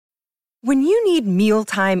When you need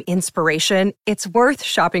mealtime inspiration, it's worth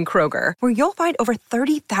shopping Kroger, where you'll find over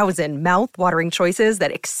 30,000 mouth-watering choices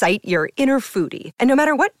that excite your inner foodie. And no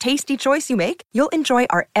matter what tasty choice you make, you'll enjoy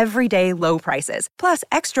our everyday low prices, plus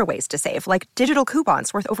extra ways to save, like digital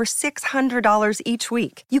coupons worth over $600 each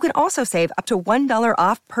week. You can also save up to $1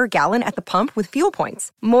 off per gallon at the pump with fuel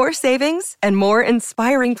points. More savings and more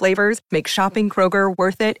inspiring flavors make shopping Kroger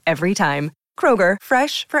worth it every time. Kroger,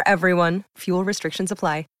 fresh for everyone. Fuel restrictions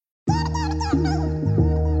apply.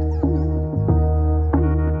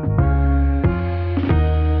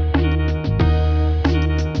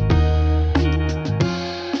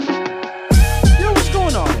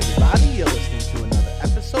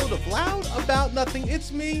 About Nothing.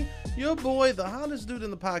 It's me, your boy, the hottest dude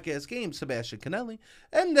in the podcast game, Sebastian Canelli.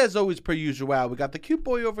 And as always, per usual, we got the cute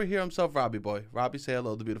boy over here himself, Robbie Boy. Robbie, say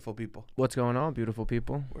hello to beautiful people. What's going on, beautiful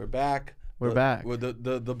people? We're back. We're back.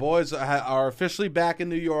 The boys are officially back in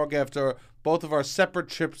New York after both of our separate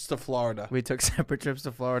trips to Florida. We took separate trips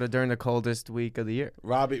to Florida during the coldest week of the year.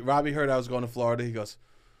 Robbie heard I was going to Florida. He goes,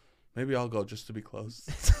 maybe I'll go just to be close.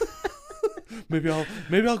 Maybe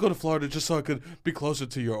I'll go to Florida just so I could be closer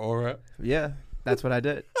to your aura. Yeah, that's what I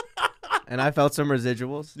did. And I felt some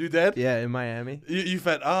residuals. You did? Yeah, in Miami. You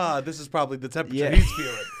felt, this is probably the temperature he's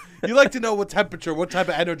feeling. You like to know what type of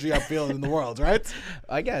energy I'm feeling in the world, right?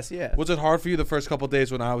 I guess, yeah. Was it hard for you the first couple of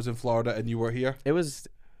days when I was in Florida and you were here? It was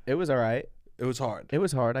all right. It was hard. It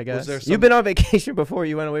was hard, I guess. You've been on vacation before.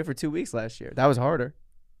 You went away for 2 weeks last year. That was harder.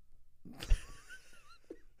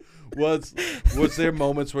 Was there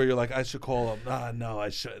moments where you're like, I should call him? No, I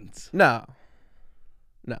shouldn't. No.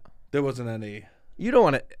 There wasn't any. You don't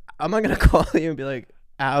want to. I'm not gonna call you and be like,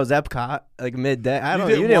 "How's Epcot?" Like midday.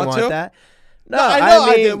 You didn't want that. No,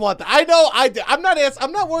 I didn't want that. I know I did.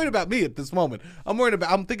 I'm not worried about me at this moment. I'm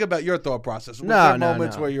thinking about your thought process. Was there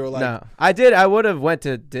moments where you were like, no, I did. I would have went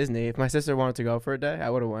to Disney if my sister wanted to go for a day. I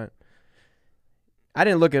would have went. I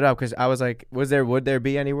didn't look it up because I was like, would there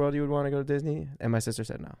be any world you would want to go to Disney? And my sister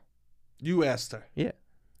said no. You asked her. Yeah.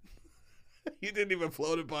 You didn't even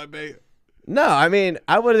float it by me. No, I mean,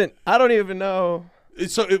 I wouldn't. I don't even know.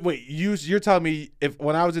 So wait, you're telling me if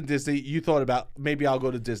when I was in Disney, you thought about maybe I'll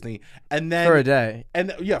go to Disney and then for a day.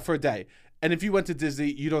 And for a day. And if you went to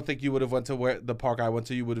Disney, you don't think you would have went to the park I went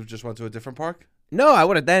to? You would have just went to a different park? No, I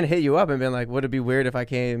would have then hit you up and been like, would it be weird if I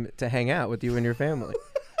came to hang out with you and your family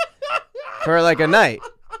for like a night?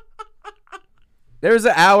 There was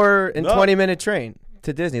an hour and 20-minute train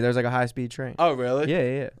to Disney. There's like a high-speed train. Oh, really?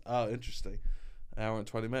 Yeah. Oh, interesting. An hour and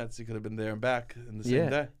 20 minutes. You could have been there and back in the same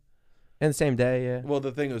day. In the same day, yeah. Well,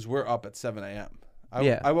 the thing is, we're up at 7 a.m.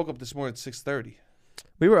 I woke up this morning at 6:30.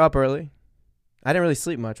 We were up early. I didn't really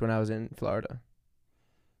sleep much when I was in Florida.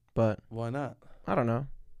 But why not? I don't know.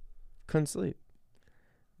 Couldn't sleep.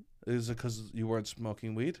 Is it because you weren't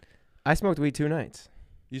smoking weed? I smoked weed 2 nights.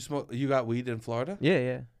 You got weed in Florida?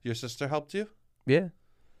 Yeah. Your sister helped you? Yeah.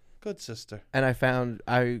 Good sister. And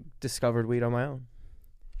I discovered weed on my own.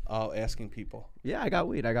 Oh, asking people. Yeah, I got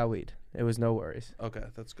weed. It was no worries. Okay,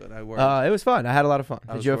 that's good. I worried. It was fun. I had a lot of fun.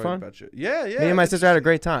 Did you have fun? About you. Yeah. Me and my sister had a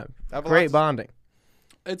great time. Great bonding.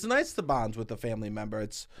 It's nice to bond with a family member.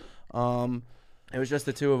 It was just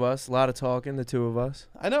the two of us. A lot of talking, the two of us.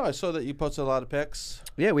 I know. I saw that you posted a lot of pics.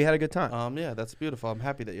 Yeah, we had a good time. Yeah, that's beautiful. I'm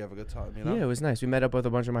happy that you have a good time. You know? Yeah, it was nice. We met up with a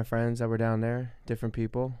bunch of my friends that were down there, different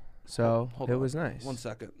people. So it was nice. 1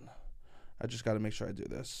 second. I just got to make sure I do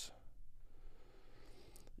this.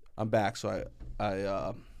 I'm back, so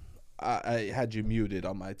I had you muted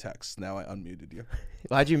on my text. Now I unmuted you.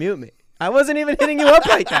 Why'd you mute me? I wasn't even hitting you up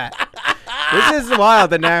like that. This is wild,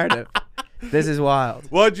 the narrative. This is wild.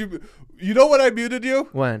 Why'd you know when I muted you?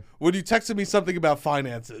 When you texted me something about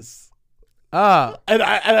finances. Oh. And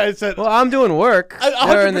I said, well, I'm doing work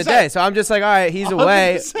during the day, so I'm just like, all right, he's 100%.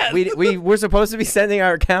 away. We're supposed to be sending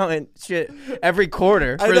our accountant shit every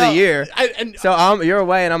quarter for the year. So you're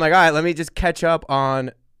away, and I'm like, all right, let me just catch up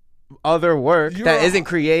on other work that isn't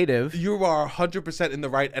creative. You are 100% in the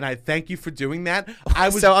right, and I thank you for doing that.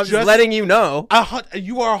 I'm just letting you know.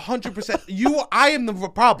 You are 100%. I am the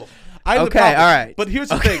problem. Okay, all right. But here's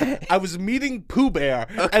the thing. I was meeting Pooh Bear,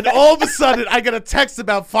 and all of a sudden, I get a text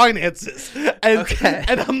about finances. And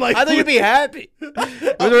I'm like... I thought you'd be happy. We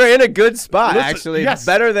were in a good spot, actually. Yes.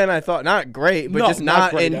 Better than I thought. Not great, but just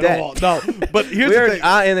not in debt. No, but here's the thing.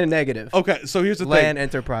 We're in the negative. Okay, so here's the thing. Land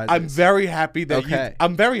Enterprises. I'm very happy that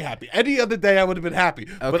I'm very happy. Any other day, I would have been happy.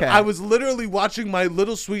 But I was literally watching my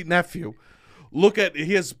little sweet nephew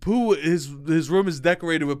he has Pooh. His room is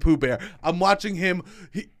decorated with Pooh Bear. I'm watching him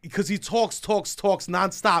because he talks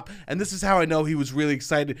nonstop, and this is how I know he was really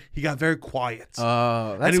excited. He got very quiet.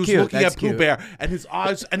 Oh, that's and he was cute. looking That's at Pooh cute. Bear, and his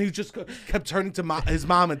eyes, and he just kept turning to his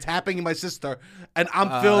mom and tapping my sister, and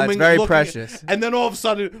I'm filming. That's very looking precious. and then all of a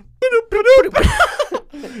sudden,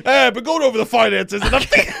 hey, I've been going over the finances, and I'm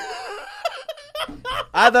thinking.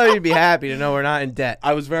 I thought you'd be happy to know we're not in debt.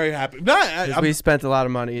 I was very happy. No, 'Cause we spent a lot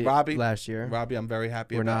of money Robbie, last year. Robbie, I'm very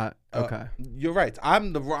happy. We're about not. Okay. You're right.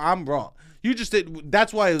 I'm wrong. You just did.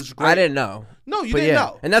 That's why it was great. I didn't know. No, you But didn't yeah.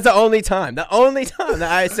 know. And that's the only time that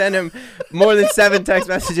I send him more than 7 text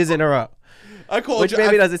messages in a row. I called Which you.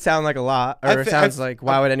 maybe doesn't sound like a lot, or it sounds I- like,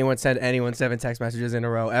 why would anyone send anyone 7 text messages in a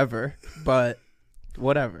row ever? But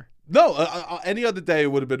whatever. No, any other day it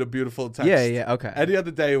would have been a beautiful text. Yeah, okay. Any other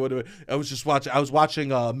day it would have been. I was watching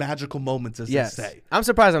magical moments, as Yes. they say. I'm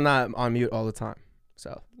surprised I'm not on mute all the time.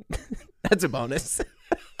 So that's a bonus.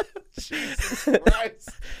 Right.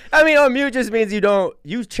 I mean, on mute just means you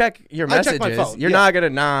check your I check messages. my phone, You're yeah. not going to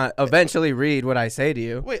not eventually read what I say to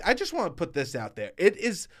you. Wait, I just want to put this out there. It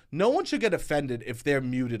is no one should get offended if they're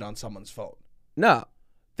muted on someone's phone. No.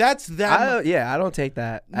 That's that. I don't take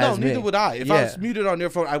that No, as neither me. would I. If I was muted on your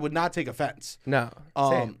phone, I would not take offense. No.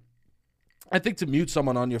 Same. I think to mute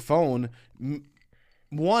someone on your phone,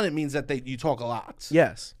 one, it means that you talk a lot.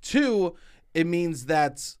 Yes. 2, it means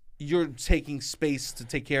that you're taking space to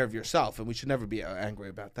take care of yourself, and we should never be angry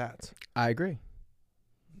about that. I agree.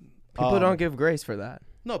 People don't give grace for that.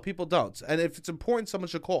 No, people don't. And if it's important, someone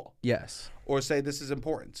should call Yes. or say this is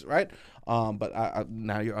important, right? But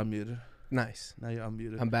now you're unmuted. Nice. Now you're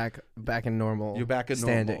unmuted. I'm back in normal. You're back in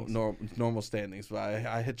standings. normal standings, but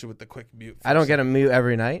I hit you with the quick mute. I don't get a mute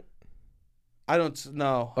every night, I don't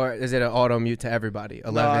know. or is it an auto mute to everybody?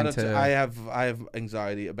 11 No, I don't. to. I have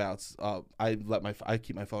anxiety about. I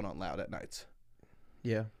keep my phone on loud at night.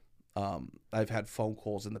 Yeah. I've had phone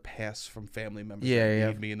calls in the past from family members Yeah, that yeah.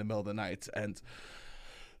 need me in the middle of the night, and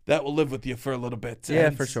that will live with you for a little bit. Yeah,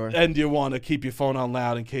 and, for sure. And you want to keep your phone on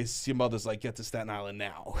loud in case your mother's like, "Get to Staten Island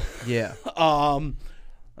now." Yeah. All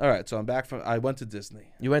right, so I'm back from. I went to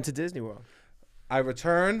Disney. You went to Disney World. I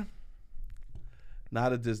return.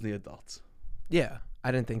 Not a Disney adult. Yeah.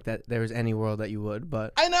 I didn't think that there was any world that you would,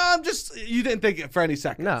 but I know. You didn't think it for any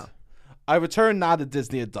second. no. I return not a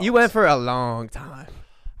Disney adult. You went for a long time.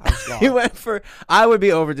 I was gone. You went for. I would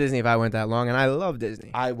be over Disney if I went that long, and I love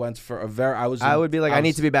Disney. I went for a very. I would be like, I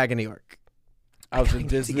need to be back in New York. I was I in need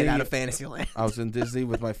Disney. to get out of Fantasyland. I was in Disney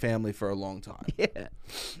with my family for a long time. Yeah.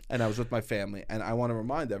 And I was with my family. And I want to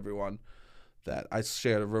remind everyone that I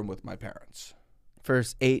shared a room with my parents.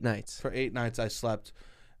 First 8 nights. For 8 nights I slept.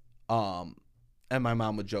 And my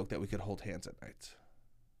mom would joke that we could hold hands at night.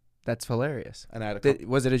 That's hilarious. And I had a couple,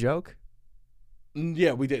 Was it a joke?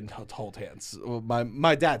 yeah, we didn't hold hands. Well,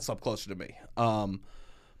 my dad slept closer to me. But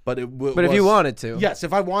But if you wanted to. Yes,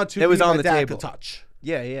 if I wanted to, It was me and on my the dad table. could touch.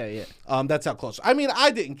 Yeah. That's how close. I mean,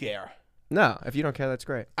 I didn't care. No, if you don't care, that's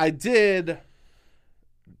great. I did.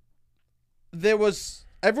 There was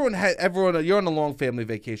everyone. You're on a long family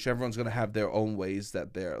vacation. Everyone's gonna have their own ways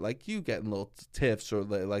that they're like you getting little tiffs or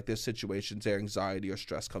like their situations, their anxiety or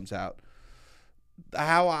stress comes out.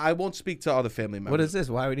 How I won't speak to other family members. What is this?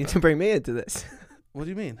 Why would you need to bring me into this? What do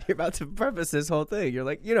you mean? You're about to preface this whole thing. You're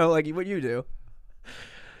like, like what you do.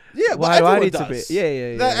 Yeah, Why do I everyone need to does. be?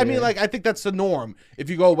 Yeah. I mean, like I think that's the norm. If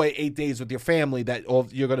you go away 8 days with your family, that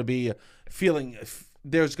you're gonna be feeling.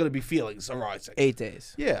 There's gonna be feelings arising. 8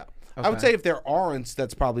 days. Yeah. I would Okay. say if there aren't,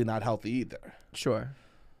 that's probably not healthy either. Sure.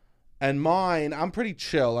 And mine, I'm pretty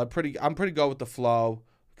chill. I'm pretty go with the flow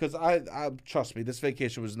because I trust me. This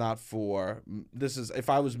vacation was not for. This is if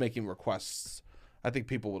I was making requests, I think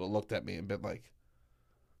people would have looked at me and been like,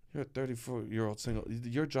 "You're a 34-year-old single.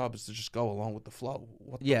 Your job is to just go along with the flow.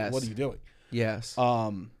 What are you doing?" Yes.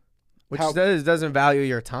 Which how- doesn't value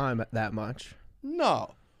your time that much.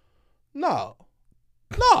 No, not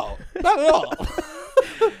at all.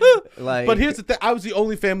 Like, But here's the thing: I was the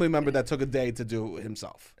only family member that took a day to do it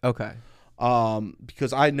himself. okay.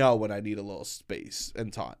 Because I know when I need a little space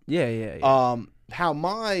and time. Yeah. How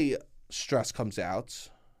my stress comes out,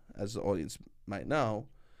 as the audience might know,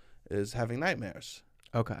 is having nightmares.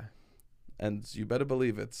 Okay. And you better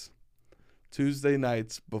believe it. Tuesday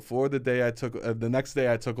nights before the next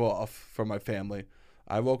day I took off from my family,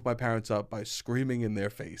 I woke my parents up by screaming in their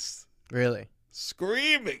face. Really?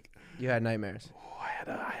 Screaming. You had nightmares.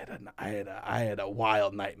 I had a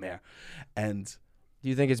wild nightmare, and Do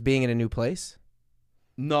you think it's being in a new place?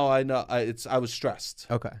 no, I know I was stressed.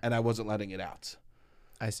 Okay. And I wasn't letting it out.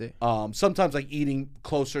 I see. Sometimes like eating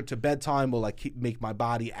closer to bedtime will like make my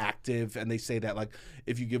body active, and they say that like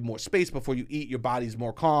if you give more space before you eat, your body's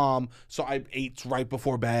more calm. So I ate right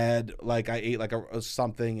before bed, like I ate like a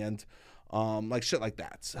something, and like shit like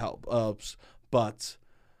that helps. But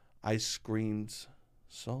I screamed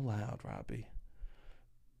so loud, Robbie,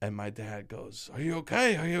 and my dad goes, "Are you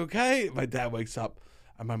okay? Are you okay?" My dad wakes up,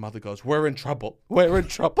 and my mother goes, "We're in trouble. We're in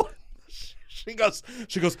trouble." She goes,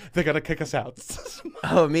 "They're going to kick us out."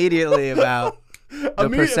 Oh, immediately about the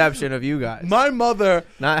perception of you guys. My mother.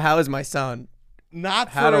 Not how is my son. Not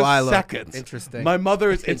how for do a I look? second. Interesting. My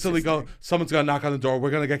mother is instantly going, someone's going to knock on the door.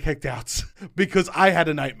 We're going to get kicked out because I had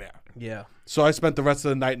a nightmare. Yeah. So I spent the rest of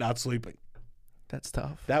the night not sleeping. That's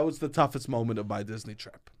tough. That was the toughest moment of my Disney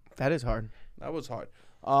trip. That is hard. That was hard.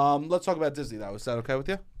 Let's talk about Disney now. Is that okay with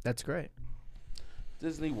you? That's great.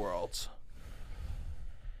 Disney World.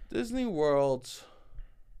 Disney World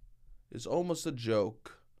is almost a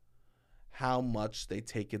joke how much they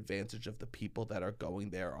take advantage of the people that are going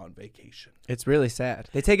there on vacation. It's really sad.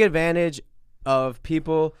 They take advantage of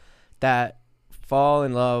people that fall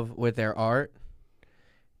in love with their art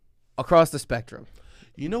across the spectrum.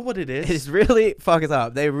 You know what it is? It's really fucked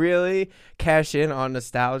up. They really cash in on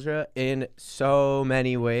nostalgia in so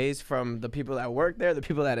many ways, from the people that work there, the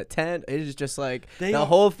people that attend. It is just like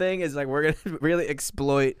whole thing is like we're going to really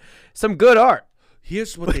exploit some good art.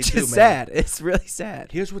 Here's what they do, man. Which is sad. It's really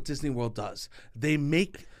sad. Here's what Disney World does. They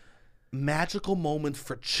make magical moments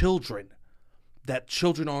for children that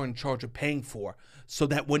children are in charge of paying for, so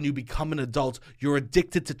that when you become an adult, you're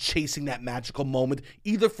addicted to chasing that magical moment,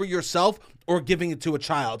 either for yourself or giving it to a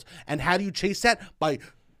child. And how do you chase that? By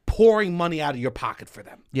pouring money out of your pocket for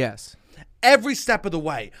them. Yes. Every step of the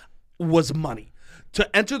way was money.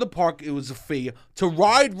 To enter the park, it was a fee. To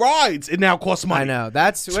ride rides, it now costs money. I know.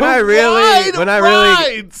 That's when I really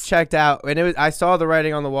rides! Checked out. And I saw the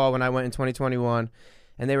writing on the wall when I went in 2021.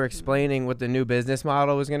 And they were explaining what the new business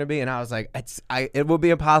model was going to be, and I was like, it will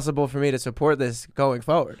be impossible for me to support this going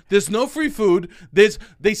forward. There's no free food.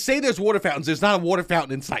 They say there's water fountains. There's not a water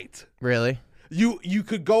fountain in sight. Really? You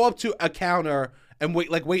could go up to a counter and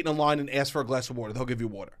wait in a line and ask for a glass of water. They'll give you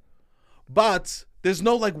water. But there's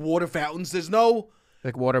no like water fountains. There's no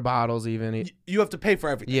like water bottles even. You have to pay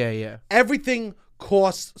for everything. Yeah. Everything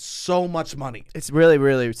costs so much money. It's really,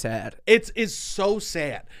 really sad. It is so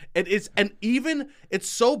sad. It is, and even it's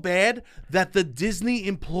so bad that the Disney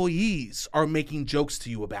employees are making jokes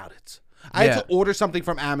to you about it. I had to order something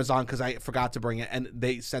from Amazon because I forgot to bring it, and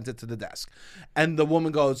they sent it to the desk. And the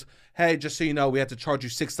woman goes, "Hey, just so you know, we had to charge you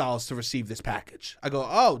 $6 to receive this package." I go,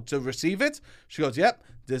 "Oh, to receive it?" She goes, "Yep,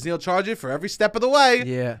 Disney will charge you for every step of the way."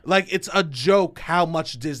 Yeah. Like, it's a joke how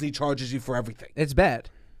much Disney charges you for everything. It's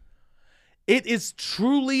bad. It is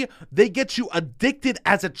truly, they get you addicted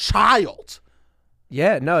as a child.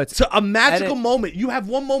 Yeah, no, it's to a magical moment. You have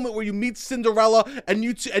one moment where you meet Cinderella and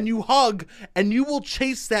you hug, and you will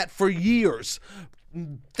chase that for years.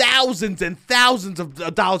 Thousands and thousands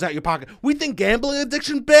of dollars out of your pocket. We think gambling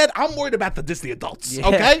addiction bad. I'm worried about the Disney adults. Yeah,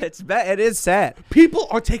 okay, it's bad. It is sad. People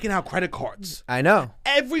are taking out credit cards. I know.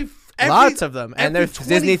 Every lots of them, and they're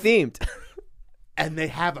Disney themed. And they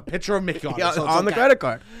have a picture of Mickey on it. So on the credit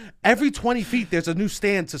card. Every 20 feet, there's a new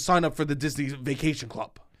stand to sign up for the Disney Vacation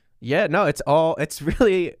Club. Yeah, no, it's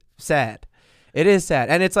really sad. It is sad.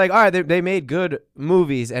 And it's like, all right, they made good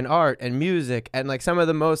movies and art and music, and like some of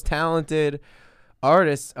the most talented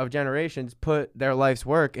artists of generations put their life's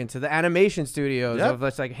work into the animation studios of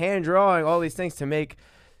just like hand drawing all these things to make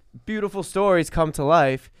beautiful stories come to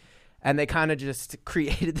life. And they kind of just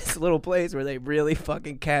created this little place where they really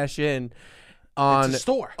fucking cash in on it's a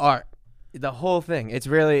store. Art. The whole thing. It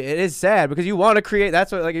is sad because you want to create,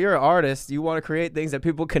 that's what, like, you're an artist, you want to create things that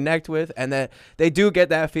people connect with and that they do get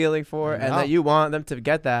that feeling for and that you want them to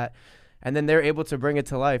get that. And then they're able to bring it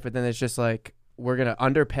to life. But then it's just like, we're going to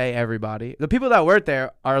underpay everybody. The people that work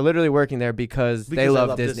there are literally working there because they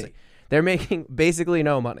love Disney. They're making basically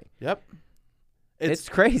no money. Yep. It's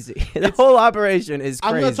crazy. The whole operation is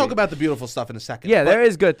crazy. I'm going to talk about the beautiful stuff in a second. Yeah, there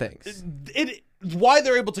is good things. Why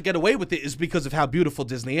they're able to get away with it is because of how beautiful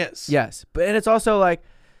Disney is. Yes, and it's also like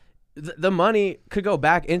the money could go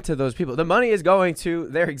back into those people. The money is going to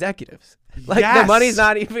their executives. Like the money's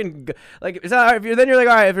not even like it's not. If you're like,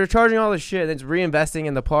 all right, if you're charging all this shit, then it's reinvesting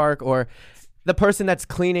in the park, or the person that's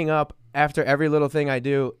cleaning up after every little thing I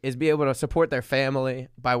do is be able to support their family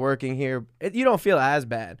by working here. You don't feel as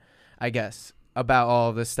bad, I guess, about all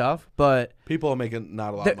of this stuff, but people are making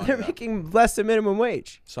not a lot of money. They're making less than minimum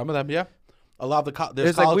wage. Some of them, yeah. A lot of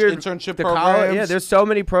there's college internship programs. There's so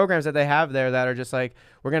many programs that they have there that are just like,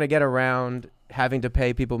 we're going to get around having to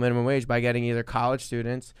pay people minimum wage by getting either college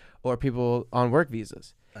students or people on work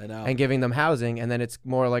visas. I know. And giving them housing, and then it's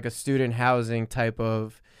more like a student housing type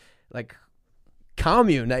of like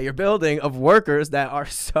commune that you're building of workers that are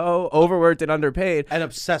so overworked and underpaid and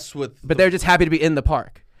obsessed with. But they're just happy to be in the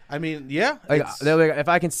park. I mean, yeah. Like, they're like, if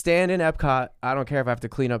I can stand in Epcot, I don't care if I have to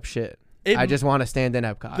clean up shit. I just want to stand in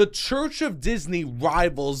Epcot. The Church of Disney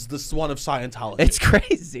rivals this one of Scientology. It's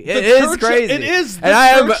crazy. It is crazy. It is. And I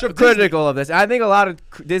am critical of this. I think a lot of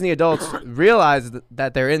Disney adults realize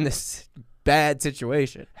that they're in this bad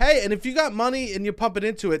situation. Hey, and if you got money and you pump it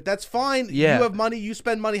into it, that's fine. Yeah. You have money. You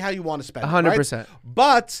spend money how you want to spend. 100%. Right?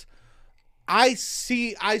 But I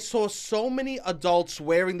saw so many adults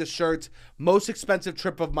wearing the shirt. Most expensive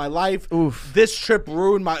trip of my life. Oof. This trip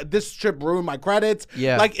ruined my credits.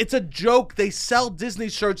 Yeah. Like, it's a joke. They sell Disney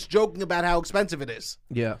shirts joking about how expensive it is.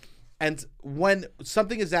 Yeah. And when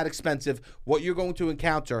something is that expensive, what you're going to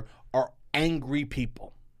encounter are angry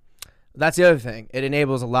people. That's the other thing. It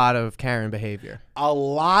enables a lot of Karen behavior. A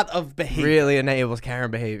lot of behavior. Really enables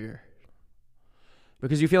Karen behavior.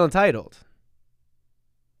 Because you feel entitled.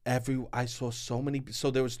 I saw so many.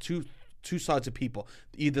 So there was two sides of people.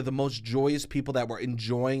 Either the most joyous people that were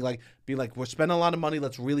enjoying, like, being like, we're spending a lot of money,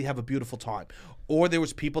 let's really have a beautiful time. Or there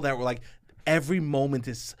was people that were like, every moment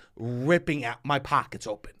is ripping out my pockets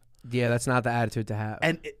open. Yeah, that's not the attitude to have.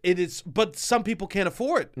 And it is, but some people can't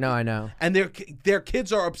afford. No, I know. And their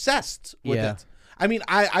kids are obsessed with it. I mean,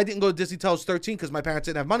 I didn't go to Disney till I was 13 because my parents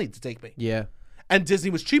didn't have money to take me. Yeah. And Disney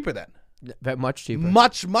was cheaper then. Much cheaper.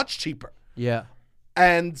 Much cheaper. Yeah.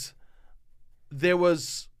 And there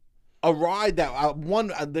was a ride that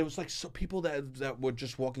there was like people that were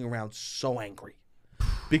just walking around so angry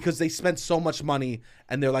because they spent so much money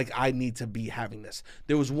and they're like, I need to be having this.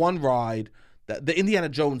 There was one ride that the Indiana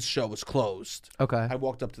Jones show was closed. Okay. I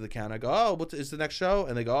walked up to the counter. I go, oh, what is the next show?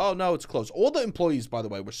 And they go, oh, no, it's closed. All the employees, by the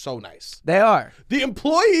way, were so nice. They are. The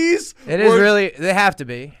employees They have to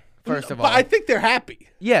be. First of all, but I think they're happy.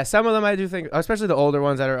 Yeah, some of them I do think, especially the older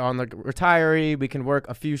ones that are on the retiree, we can work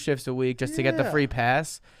a few shifts a week just to get the free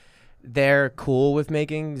pass. They're cool with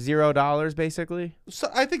making $0 basically.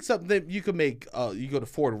 So I think something that you could make, you go to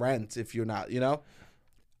afford rent if you're not,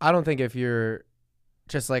 I don't think if you're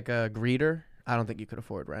just like a greeter, I don't think you could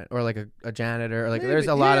afford rent, or like a janitor. Like, Maybe, there's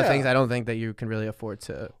a lot of things I don't think that you can really afford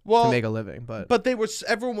to make a living. But they were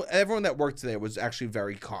everyone that worked there was actually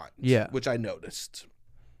very kind. Yeah, which I noticed.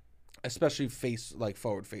 Especially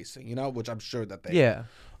forward facing, which I'm sure that they. Yeah.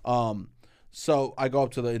 So I go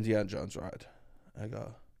up to the Indiana Jones ride. I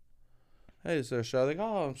go, hey, is there a show? They go,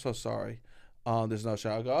 oh, I'm so sorry. There's no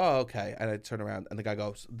show. I go, oh, okay. And I turn around and the guy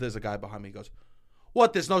goes, there's a guy behind me. He goes,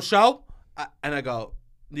 what? There's no show? And I go,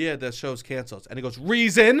 yeah, the show's canceled. And he goes,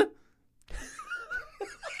 reason?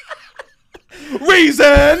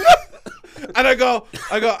 Reason? And I go,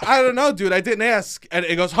 I don't know, dude. I didn't ask. And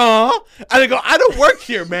he goes, huh? And I go, I don't work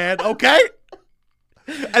here, man. Okay.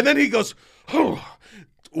 And then he goes,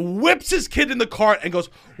 whips his kid in the cart and goes,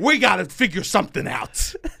 we got to figure something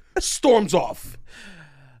out. Storms off.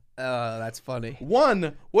 That's funny.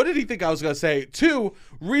 1, what did he think I was going to say? 2,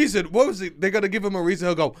 reason. What was it? They're going to give him a reason.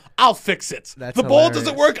 He'll go, I'll fix it. That's the hilarious. ball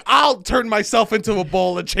doesn't work. I'll turn myself into a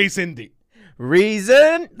ball and chase Indy.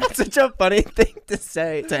 Reason? That's such a funny thing to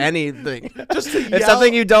say to anything. Just to if yell.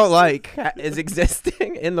 something you don't like is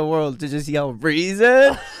existing in the world, to just yell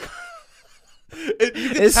reason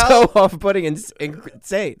is so off-putting and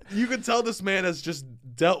insane. You can tell this man has just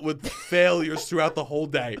dealt with failures throughout the whole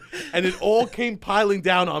day, and it all came piling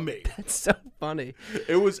down on me. That's so funny.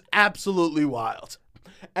 It was absolutely wild.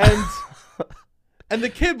 And the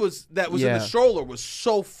kid in the stroller was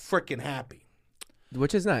so freaking happy.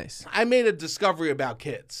 Which is nice. I made a discovery about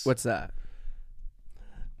kids. What's that?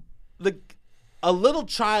 A little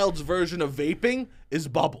child's version of vaping is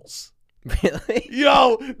bubbles. Really?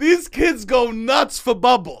 Yo, these kids go nuts for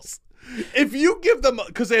bubbles. If you give them,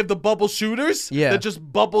 because they have the bubble shooters that just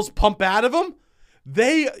bubbles pump out of them,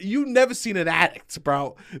 you never seen an addict,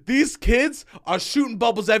 bro. These kids are shooting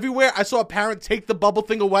bubbles everywhere. I saw a parent take the bubble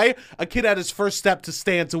thing away. A kid had his first step to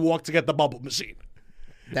stand to walk to get the bubble machine.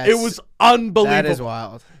 It was unbelievable. That is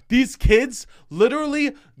wild. These kids,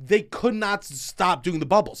 literally, they could not stop doing the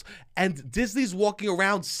bubbles. And Disney's walking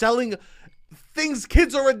around selling things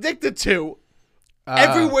kids are addicted to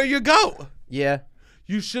everywhere you go. Yeah.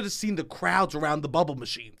 You should have seen the crowds around the bubble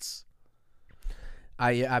machines.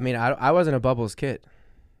 I mean, I wasn't a bubbles kid.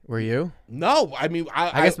 Were you? No, I mean,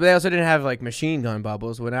 I guess, but they also didn't have like machine gun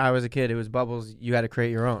bubbles. When I was a kid, it was bubbles. You had to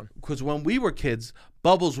create your own. Because when we were kids,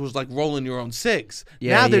 bubbles was like rolling your own cigs.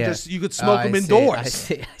 Yeah, now they're just, you could smoke them indoors. I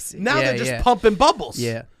see. Now they're just pumping bubbles.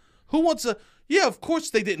 Yeah. Who wants a, Yeah, of course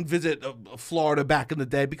they didn't visit Florida back in the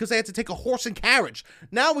day because they had to take a horse and carriage.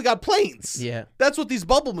 Now we got planes. Yeah. That's what these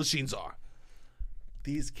bubble machines are.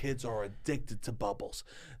 These kids are addicted to bubbles.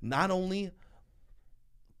 Not only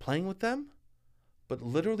playing with them, but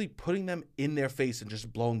literally putting them in their face and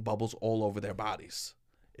just blowing bubbles all over their bodies.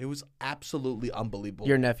 It was absolutely unbelievable.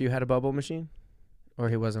 Your nephew had a bubble machine? Or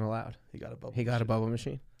he wasn't allowed? He got a bubble He got machine. a bubble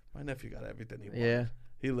machine? My nephew got everything he wanted. Yeah.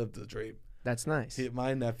 He lived the dream. That's nice.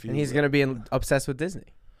 My nephew. And he's going to be obsessed with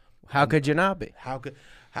Disney. How could you not be?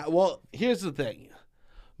 Well, here's the thing.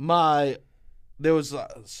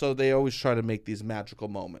 So they always try to make these magical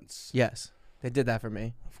moments. Yes. They did that for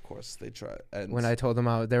me. Of course they try. And When I told them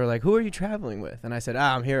they were like, who are you traveling with? And I said,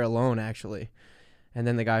 I'm here alone, actually. And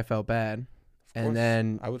then the guy felt bad. And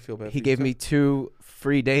then I would feel bad. he gave me 2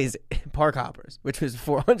 free days park hoppers, which was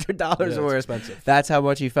 $400 worth. Expensive. That's how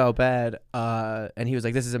much he felt bad. And he was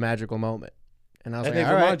like, this is a magical moment. And I was And like, they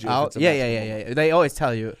all right, remind you if it's a yeah. magical moment. They always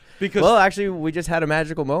tell you. Because Well, actually, we just had a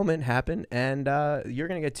magical moment happen, and you're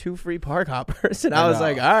going to get 2 free park hoppers. And I was know.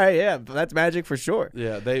 like, all right, yeah, that's magic for sure.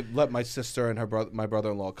 yeah, they let my sister and my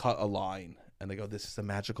brother-in-law cut a line, and they go, "This is a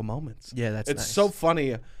magical moment." Yeah, that's It's nice. so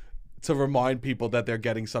funny to remind people that they're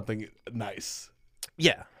getting something nice.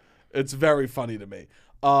 Yeah. It's very funny to me.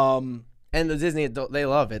 And the Disney adult, they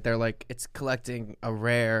love it. They're like, it's collecting a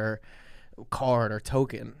rare card or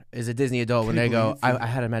token is a Disney adult when they go, I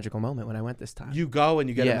had a magical moment when I went this time. You go and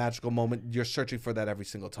you get Yeah. a magical moment. You're searching for that every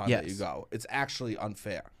single time that you Yes. go. It's actually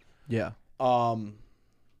unfair. Yeah. But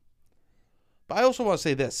I also want to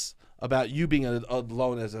say this about you being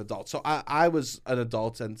alone as an adult. So I was an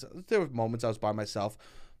adult, and there were moments I was by myself.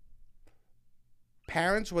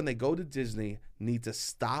 Parents, when they go to Disney, need to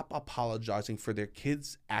stop apologizing for their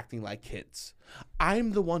kids acting like kids.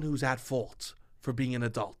 I'm the one who's at fault for being an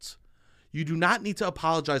adult. You do not need to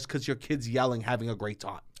apologize because your kid's yelling, having a great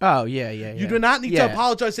time. Oh, yeah. You do not need to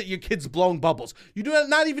apologize that your kid's blowing bubbles. You do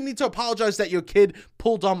not even need to apologize that your kid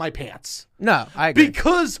pulled on my pants. No, I agree.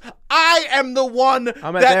 Because I am the one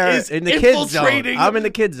I'm that is in the kids zone. infiltrating. I'm in the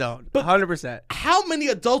kids zone, 100%. How many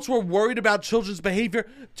adults were worried about children's behavior?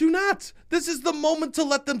 Do not. This is the moment to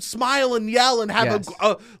let them smile and yell and have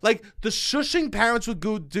Yes. like the shushing parents would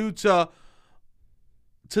do to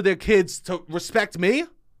their kids to respect me.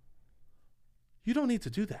 You don't need to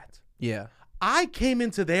do that. Yeah. I came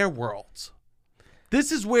into their world.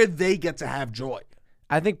 This is where they get to have joy.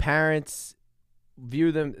 I think parents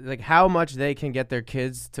view them, like how much they can get their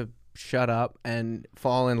kids to shut up and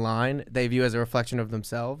fall in line, they view as a reflection of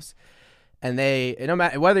themselves. And no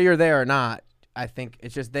matter whether you're there or not, I think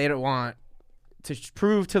it's just they don't want to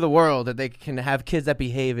prove to the world that they can have kids that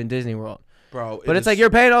behave in Disney World. Bro, But it's like you're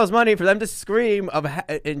paying all this money for them to scream of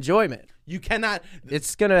enjoyment. you cannot.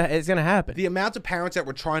 It's gonna happen. The amount of parents that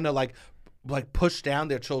were trying to like push down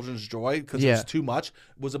their children's joy because it was too much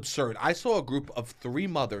was absurd. I saw a group of 3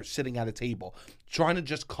 mothers sitting at a table trying to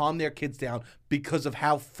just calm their kids down because of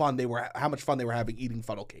how much fun they were having eating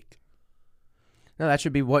funnel cake. No, that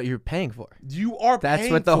should be what you're paying for. You are. That's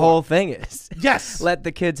paying what the for. whole thing is. Yes. Let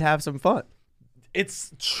the kids have some fun.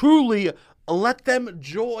 It's truly. Let them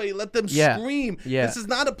joy. Let them scream. Yeah. This is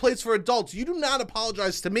not a place for adults. You do not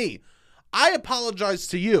apologize to me. I apologize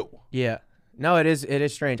to you. Yeah. No, it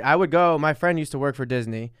is strange. I would go, my friend used to work for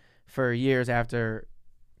Disney for years after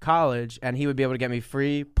college, and he would be able to get me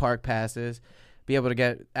free park passes, be able to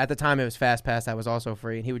get, at the time it was Fast Pass that was also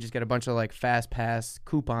free, and he would just get a bunch of like Fast Pass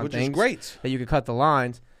coupon Which things. is great. That you could cut the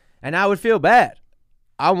lines, and I would feel bad.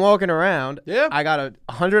 I'm walking around. Yeah. I got a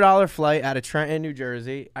 $100 flight out of Trenton, New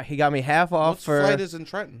Jersey. He got me half off What for. flight is in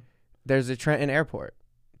Trenton? There's a Trenton airport.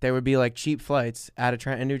 There would be like cheap flights out of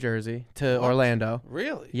Trenton, New Jersey to What? Orlando.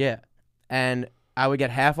 Really? Yeah. And I would get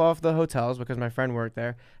half off the hotels because my friend worked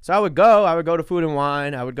there. So I would go to Food and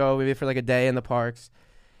Wine. I would go maybe for like a day in the parks.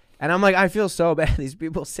 And I'm like, I feel so bad. These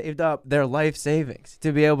people saved up their life savings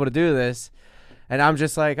to be able to do this. And I'm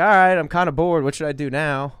just like, all right, I'm kind of bored. What should I do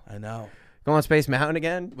now? I know. Go on Space Mountain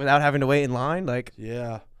again without having to wait in line? Like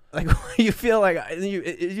Yeah. you feel like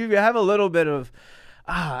you have a little bit of,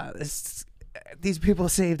 these people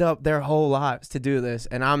saved up their whole lives to do this,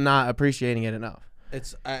 and I'm not appreciating it enough.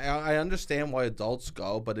 I understand why adults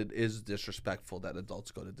go, but it is disrespectful that adults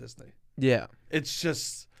go to Disney. Yeah. It's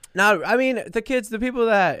just. No, I mean, the people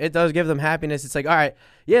that it does give them happiness, it's like, all right,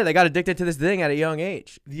 yeah, they got addicted to this thing at a young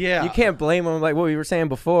age. Yeah. You can't blame them, like what we were saying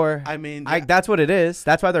before. I mean, that's what it is.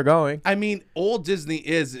 That's why they're going. I mean, all Disney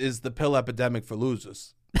is the pill epidemic for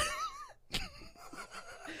losers.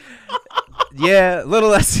 Yeah, a little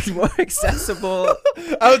less more accessible.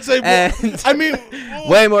 I would say, And I mean,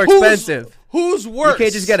 way more expensive. Who's worse? You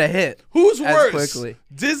can't just get a hit. Who's as worse? quickly.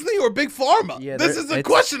 Disney or Big Pharma? Yeah, this is the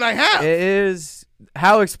question I have. It is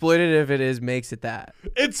how exploitative it is makes it that.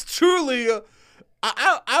 It's truly.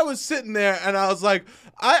 I was sitting there and I was like,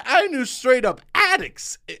 I knew straight up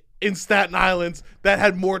addicts in Staten Island that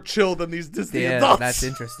had more chill than these Disney adults. That's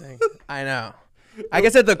interesting. I know. I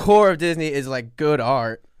guess at the core of Disney is like good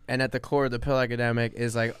art, and at the core of the pill epidemic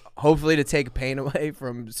is like hopefully to take pain away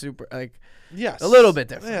from super like yes, a little bit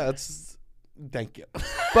different. Yeah, it's thank you.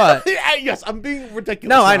 But yes, I'm being ridiculous.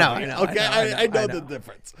 No, I now. know. Okay, I know the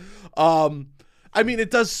difference. I mean,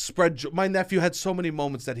 it does spread. My nephew had so many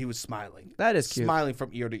moments that he was smiling. That is cute. Smiling from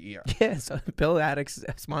ear to ear. Yeah, so pill addicts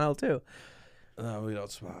smile too. No, we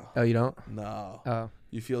don't smile. Oh, you don't? No. Oh.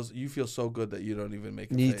 You feel so good that you don't even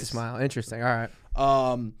make a Need face. to smile. Interesting. All right.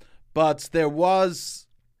 But there was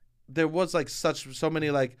like so many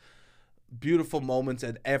like beautiful moments,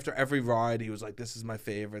 and after every ride he was like, this is my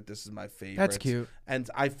favorite, this is my favorite. That's cute. And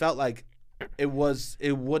I felt like it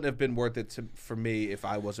wouldn't have been worth it for me if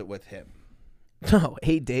I wasn't with him. No,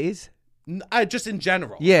 8 days? I just in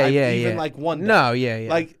general. Yeah. Even like one day. No, yeah.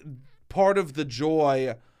 Like part of the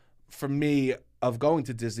joy for me of going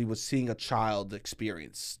to Disney was seeing a child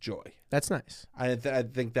experience joy. That's nice. I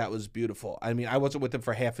think that was beautiful. I mean, I wasn't with him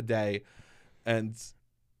for half a day, and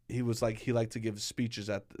he was like, he liked to give speeches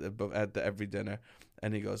at every dinner,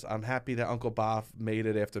 and he goes, "I'm happy that Uncle Bob made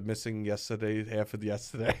it after missing half of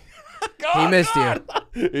yesterday." He missed you.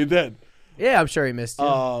 He did. Yeah, I'm sure he missed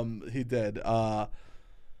you. He did.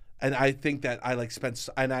 And I think that I like spent,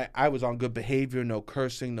 and I was on good behavior, no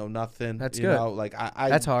cursing, no nothing. That's you good. know, like I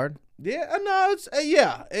That's hard. Yeah, no, it's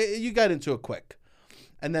you got into it quick.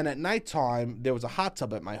 And then at nighttime, there was a hot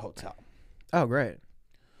tub at my hotel. Oh, great.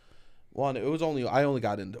 I only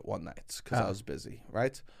got into it one night because I was busy,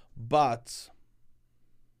 right? But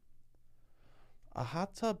a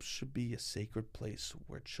hot tub should be a sacred place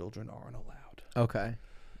where children aren't allowed. Okay.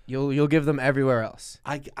 You'll give them everywhere else.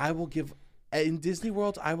 I will give in Disney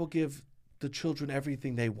World. I will give the children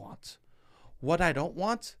everything they want. What I don't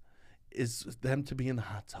want is them to be in the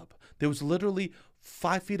hot tub. There was literally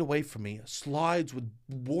 5 feet away from me slides with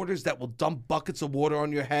waters that will dump buckets of water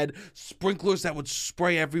on your head, sprinklers that would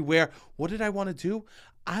spray everywhere. What did I want to do?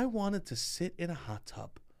 I wanted to sit in a hot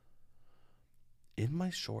tub in my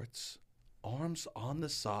shorts, arms on the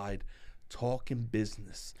side, talking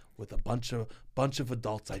business with a bunch of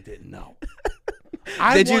adults I didn't know.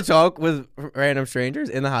 Did you talk with random strangers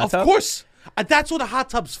in the hot tub? Of course. That's what a hot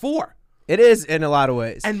tub's for. It is in a lot of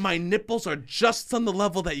ways. And my nipples are just on the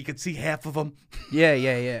level that you can see half of them.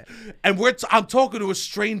 Yeah. And I'm talking to a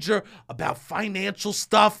stranger about financial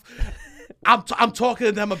stuff. I'm talking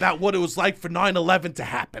to them about what it was like for 9/11 to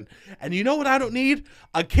happen. And you know what I don't need?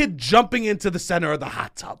 A kid jumping into the center of the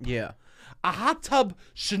hot tub. Yeah. A hot tub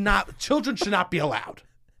children should not be allowed.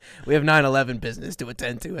 We have 9/11 business to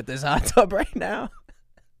attend to at this hot tub right now.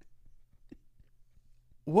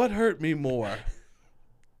 What hurt me more?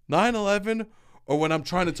 9/11 or when I'm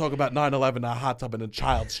trying to talk about 9/11 in a hot tub and a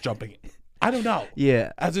child's jumping in? I don't know.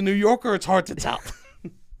 Yeah. As a New Yorker, it's hard to tell.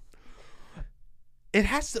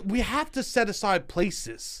 We have to set aside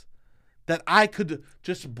places that I could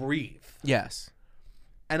just breathe. Yes.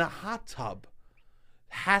 And a hot tub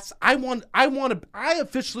I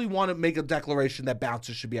officially want to make a declaration that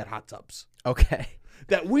bouncers should be at hot tubs. Okay.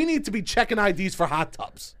 That we need to be checking IDs for hot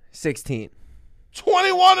tubs. 16.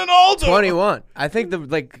 21 and older. 21. I think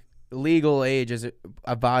the legal age is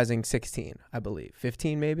advising 16, I believe.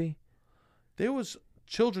 15 maybe? There was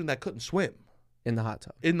children that couldn't swim In the hot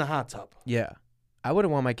tub. in the hot tub. Yeah. I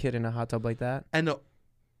wouldn't want my kid in a hot tub like that. And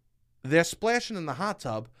they're splashing in the hot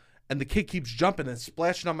tub, and the kid keeps jumping and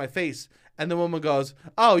splashing on my face. And the woman goes,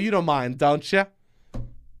 "Oh, you don't mind, don't you?"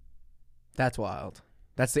 That's wild.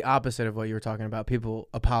 That's the opposite of what you were talking about. People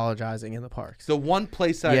apologizing in the parks. The one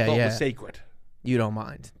place that I thought was sacred. You don't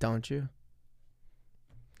mind, don't you?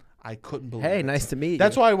 I couldn't believe Hey, it. nice to meet you.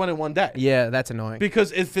 That's why I went in one day. Yeah, that's annoying.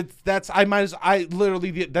 Because I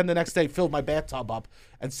literally then the next day filled my bathtub up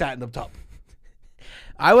and sat in the tub.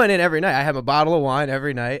 I went in every night. I had a bottle of wine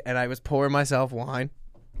every night, and I was pouring myself wine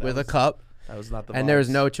with a cup. That was not the And there was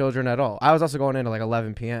no children at all. I was also going in at like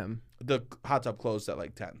 11 p.m. The hot tub closed at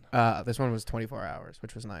like 10. This one was 24 hours,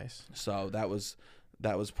 which was nice. So that was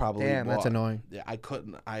probably Damn, that's annoying. Yeah, I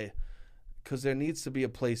couldn't because there needs to be a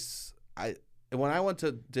place. When I went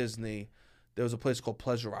to Disney, there was a place called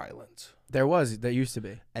Pleasure Island. There used to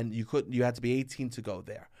be. And you had to be 18 to go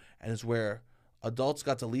there. And it's where adults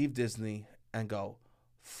got to leave Disney and go,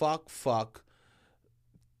 fuck,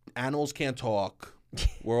 animals can't talk.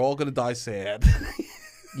 We're all going to die sad.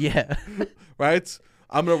 Yeah. Right?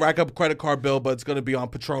 I'm gonna rack up a credit card bill, but it's gonna be on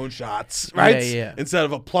Patron shots, right? Yeah. Instead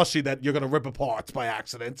of a plushie that you're gonna rip apart by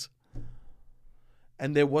accident.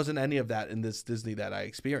 And there wasn't any of that in this Disney that I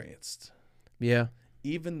experienced. Yeah.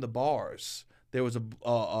 Even the bars, there was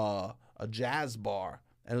a jazz bar,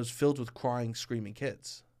 and it was filled with crying, screaming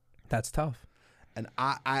kids. That's tough. And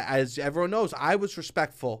I, as everyone knows, I was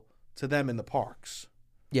respectful to them in the parks.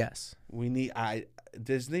 Yes.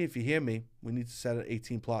 Disney, if you hear me, we need to set it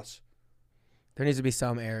 18 plus. There needs to be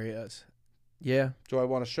some areas. Yeah. Do I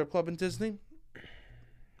want a strip club in Disney?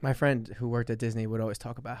 My friend who worked at Disney would always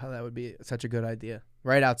talk about how that would be such a good idea.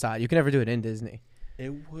 Right outside. You can never do it in Disney. It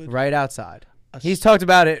would. Right outside. He's talked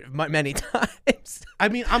about it many times. I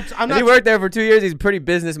mean, I'm And not. he worked there for 2 years. He's a pretty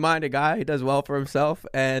business-minded guy. He does well for himself.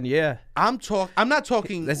 And yeah. I'm not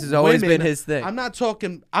talking. This has always women. been his thing. I'm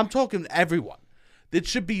talking everyone. It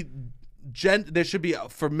should be there should be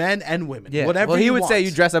for men and women. Yeah. Whatever. Well, he you would want. say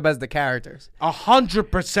you dress up as the characters.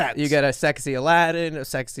 100%. You get a sexy Aladdin, a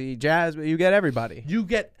sexy Jasmine. You get everybody.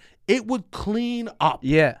 It would clean up.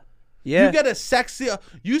 Yeah. Yeah. You get a sexy.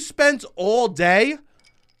 You spend all day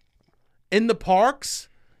in the parks.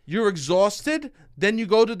 You're exhausted. Then you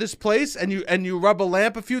go to this place and you rub a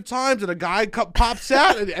lamp a few times, and a guy pops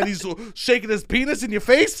out and he's shaking his penis in your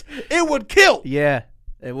face. It would kill. Yeah.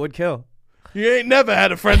 It would kill. You ain't never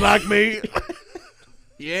had a friend like me.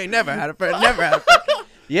 You ain't never had a friend. Never had a friend.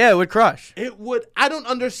 Yeah, it would crush. It would. I don't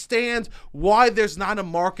understand why there's not a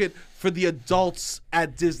market for the adults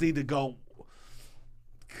at Disney to go.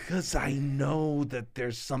 Because I know that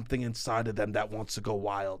there's something inside of them that wants to go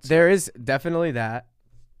wild. There is definitely that.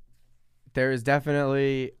 There is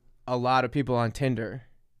definitely a lot of people on Tinder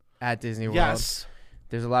at Disney World. Yes.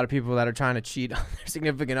 There's a lot of people that are trying to cheat on their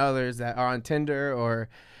significant others that are on Tinder or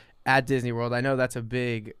at Disney World. I know that's a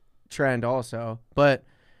big trend also. But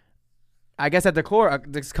I guess at the core,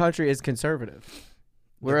 this country is conservative.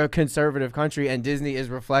 We're a conservative country, and Disney is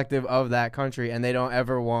reflective of that country, and they don't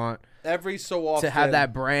ever want Every so often to have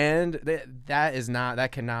that brand. That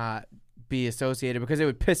cannot be associated, because it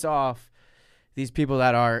would piss off these people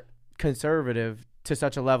that are conservative to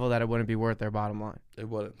such a level that it wouldn't be worth their bottom line. It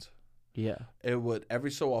wouldn't. Yeah. It would.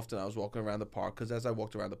 Every so often I was walking around the park, because as I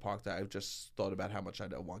walked around the park, I just thought about how much I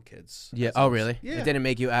don't want kids. Yeah. As I Oh, was- really? Yeah. It didn't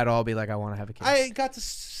make you at all be like, I want to have a kid. I got to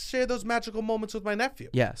share those magical moments with my nephew.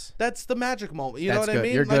 Yes. That's the magic moment. You That's know what good. I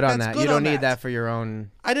mean? You're good on that's that. good You don't on need that for your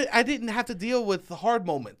own. I didn't have to deal with the hard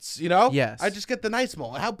moments, you know? Yes. I just get the nice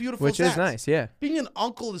moment. How beautiful Which is is that? nice, yeah. Being an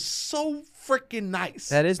uncle is so freaking nice.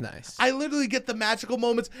 That is nice. I literally get the magical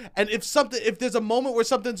moments, and if there's a moment where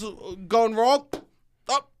something's going wrong,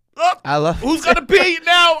 up. I love Who's gonna pee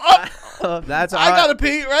now? Up. That's I gotta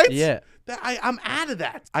pee, right? Yeah. I'm out of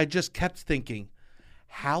that. I just kept thinking,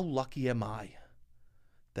 how lucky am I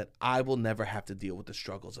that I will never have to deal with the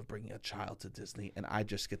struggles of bringing a child to Disney, and I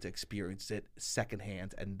just get to experience it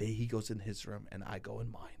secondhand. And there he goes in his room, and I go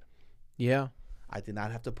in mine. Yeah. I did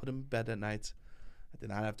not have to put him in bed at night. I did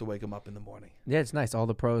not have to wake him up in the morning. Yeah, it's nice. All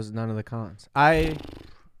the pros, none of the cons.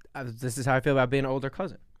 This is how I feel about being an older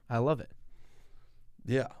cousin. I love it.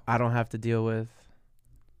 Yeah. I don't have to deal with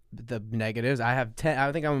the negatives. I have 10.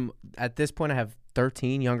 I think I'm at this point. I have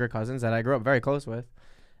 13 younger cousins that I grew up very close with,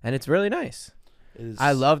 and it's really nice. It is,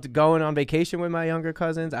 I loved going on vacation with my younger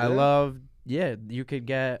cousins. I Yeah. loved,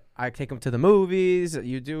 I take them to the movies.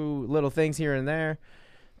 You do little things here and there,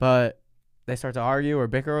 but they start to argue or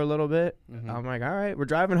bicker a little bit. Mhm. I'm like, all right, we're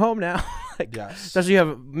driving home now. Yes. Especially you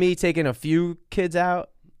have me taking a few kids out.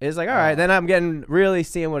 It's like, all right, then I'm getting really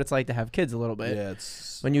seeing what it's like to have kids a little bit. Yeah,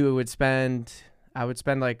 it's When I would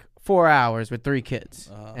spend like 4 hours with 3 kids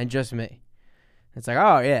and just me. It's like,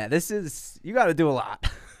 oh yeah, you got to do a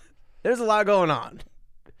lot. There's a lot going on.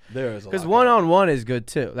 there is a Because lot one-on-one is good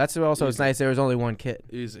too. That's also it's Easy. nice. There was only one kid.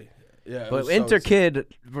 easy. Yeah, it But was so easy. inter-kid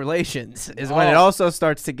relations is when it Oh. also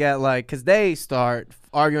starts to get like, because they start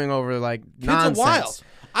arguing over like Kids nonsense. are wild.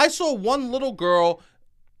 I saw one little girl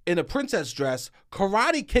in a princess dress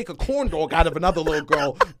karate kick a corn dog out of another little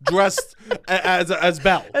girl dressed as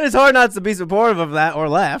Belle. And it's hard not to be supportive of that or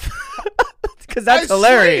laugh. Because that's I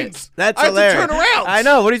hilarious. screamed. That's I had to hilarious. turn around. I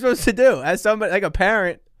know. What are you supposed to do? As somebody, like a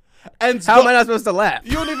parent, And how am I not supposed to laugh?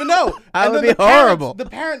 You don't even know. That And would then be horrible. The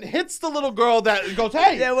parent hits the little girl that goes,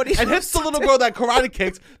 hey, Yeah, what are you and hits the supposed to little girl that karate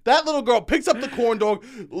kicks. That little girl picks up the corn dog,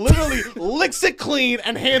 literally licks it clean,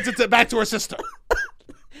 and hands it back to her sister.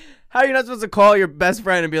 How are you not supposed to call your best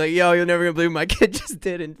friend and be like, yo, you're never going to believe what my kid just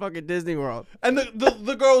did in fucking Disney World? And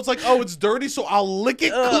the girl was like, oh, it's dirty, so I'll lick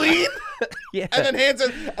it clean, Yeah. and then hands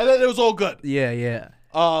it, and then it was all good. Yeah.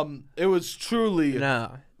 It was truly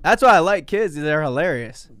No. That's why I like kids. They're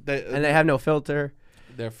hilarious. they, And they have no filter.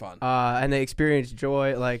 They're fun. And they experience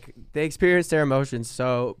joy. Like, they experience their emotions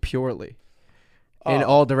so purely in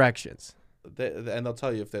all directions. And they'll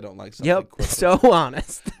tell you if they don't like something. Yep, quickly. so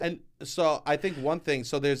honest. And so I think one thing,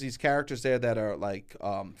 so there's these characters there that are like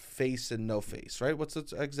face and no face, right? What's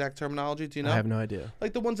the exact terminology? Do you know? I have no idea.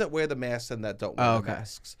 Like the ones that wear the masks and that don't wear the okay.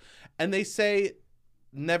 masks. And they say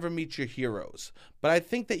never meet your heroes. But I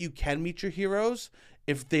think that you can meet your heroes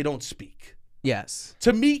if they don't speak. Yes.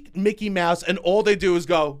 To meet Mickey Mouse and all they do is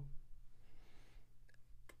go.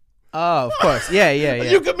 Oh, of course. Yeah.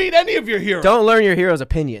 You can meet any of your heroes. Don't learn your hero's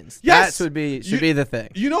opinions. Yes. That should be the thing.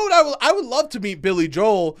 You know what I would love to meet Billy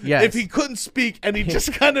Joel Yes. if he couldn't speak and he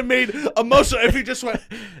just kind of made emotional. If he just went.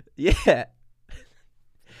 Yeah.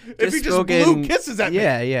 If he just blew kisses at me.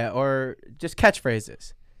 Yeah. Or just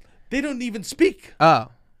catchphrases. They don't even speak. Oh.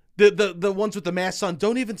 The ones with the masks on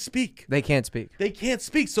don't even speak. They can't speak. They can't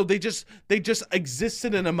speak, so they just exist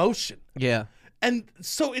in an emotion. Yeah. And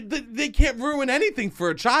so they can't ruin anything for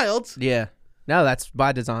a child. Yeah. No, that's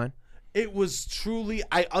by design. It was truly,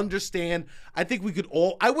 I understand. I think we could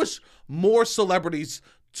all, I wish more celebrities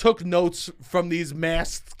took notes from these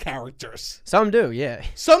masked characters. Some do, yeah.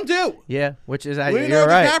 Some do. Yeah, which is, Leonardo you're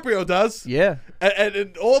right. DiCaprio does. Yeah.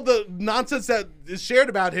 And all the nonsense that is shared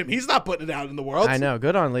about him, he's not putting it out in the world. I know.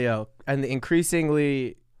 Good on Leo. And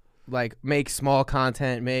increasingly, like, make small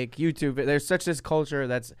content, make YouTube. There's such this culture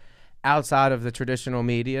that's outside of the traditional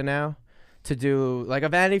media now to do, like, a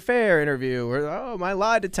Vanity Fair interview or, my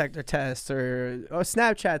lie detector test or a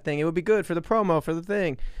Snapchat thing. It would be good for the promo for the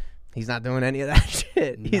thing. He's not doing any of that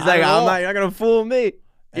shit. He's Not like, at all. you're not going to fool me. You're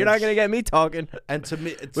And not going to get me talking. And to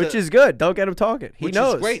me, Which is good. Don't get him talking. He Which is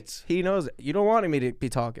knows. great. He knows it. You don't want me to be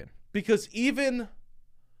talking. because even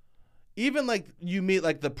like you meet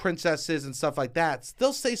like the princesses and stuff like that,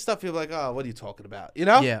 they'll say stuff you're like, oh, what are you talking about? You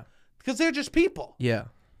know? Yeah. Because they're just people. Yeah.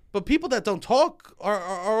 But people that don't talk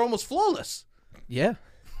are almost flawless. Yeah.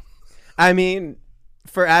 I mean,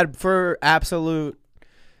 for absolute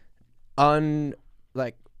full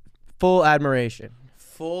admiration.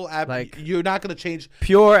 Like, you're not going to change.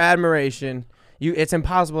 Pure admiration. It's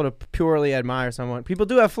impossible to purely admire someone. People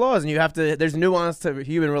do have flaws, and there's nuance to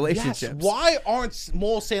human relationships. Yes. Why aren't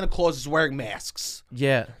small Santa Clauses wearing masks?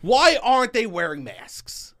 Yeah. Why aren't they wearing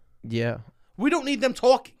masks? Yeah. We don't need them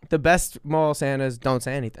talking. The best mall Santas don't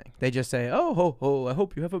say anything. They just say, oh, ho, ho, I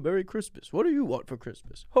hope you have a Merry Christmas. What do you want for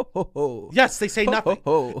Christmas? Ho, ho, ho. Yes, they say Ho, nothing.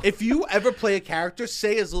 ho, ho. If you ever play a character,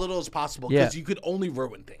 say as little as possible because you could only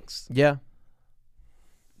ruin things. Yeah.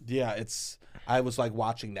 Yeah, I was like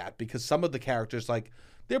watching that because some of the characters, like,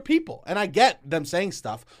 they're people. And I get them saying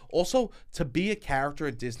stuff. Also, to be a character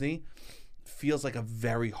at Disney feels like a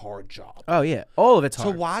very hard job. Oh, yeah. All of it's To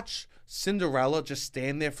hard. watch Cinderella just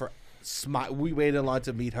stand there for smile. We waited in line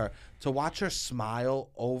to meet her. To watch her smile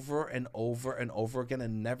over and over and over again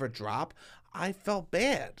and never drop, I felt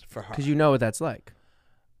bad for her. Because you know what that's like.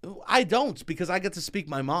 I don't, because I get to speak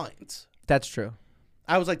my mind. That's true.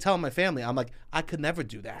 I was like telling my family, I'm like, I could never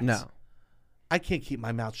do that. No. I can't keep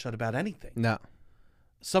my mouth shut about anything. No.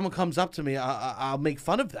 Someone comes up to me, I'll make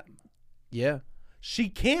fun of them. Yeah. She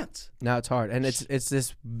can't. No, it's hard. And it's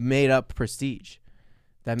this made up prestige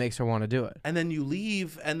that makes her want to do it. And then you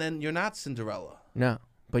leave, and then you're not Cinderella. No.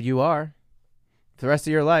 But you are. For the rest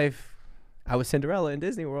of your life, I was Cinderella in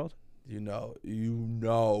Disney World. You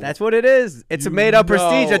know. That's what it is. It's a made up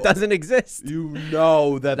prestige that doesn't exist. You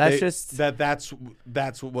know that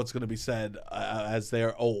that's what's going to be said as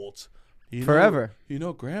they're old. Forever.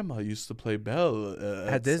 Grandma used to play Belle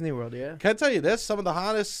At Disney World, yeah. Can I tell you this? Some of the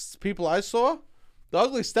hottest people I saw, the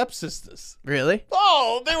Ugly Stepsisters. Really?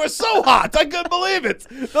 Oh, they were so hot. I couldn't believe it.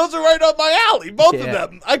 Those are right up my alley, both of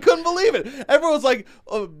them. I couldn't believe it. Everyone's like,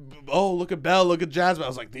 oh, look at Belle, look at Jasmine. I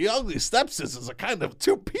was like, the Ugly Stepsisters are kind of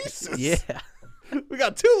two pieces. Yeah. We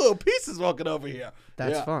got two little pieces walking over here.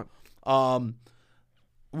 That's fun.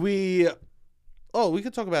 We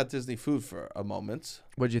could talk about Disney food for a moment.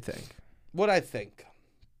 What'd you think? What I think.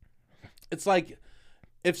 It's like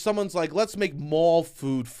if someone's like, let's make mall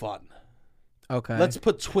food fun. Okay. Let's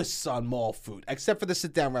put twists on mall food, except for the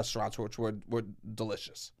sit-down restaurants, which were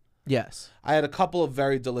delicious. Yes. I had a couple of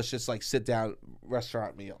very delicious, like, sit-down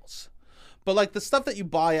restaurant meals. But, like, the stuff that you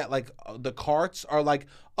buy at, like, the carts are like,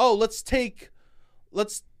 oh, let's take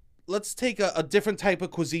a different type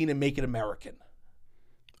of cuisine and make it American.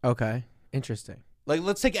 Okay. Interesting. Like,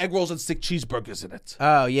 let's take egg rolls and stick cheeseburgers in it.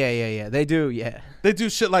 Oh, yeah. They do, yeah. They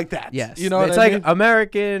do shit like that. Yes. You know it's what I like mean?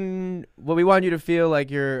 American, well, we want you to feel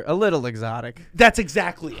like you're a little exotic. That's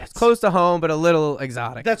exactly it. Close to home, but a little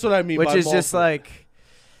exotic. That's what I mean Which by is mall just food. like,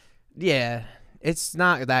 yeah, it's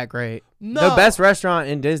not that great. No. The best restaurant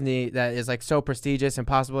in Disney that is like so prestigious,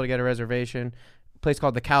 impossible to get a reservation, place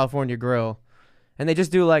called the California Grill, and they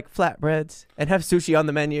just do like flatbreads and have sushi on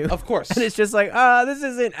the menu. Of course. And it's just like, this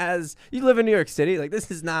isn't as you live in New York City. Like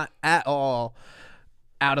this is not at all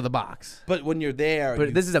out of the box. But when you're there,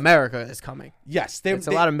 But this is America is coming. yes, It's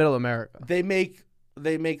a lot of middle America. They make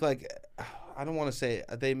like, I don't want to say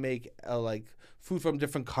they make like food from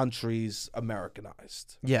different countries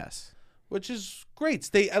Americanized, Yes. which is great.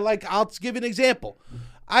 I'll give you an example.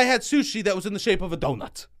 I had sushi that was in the shape of a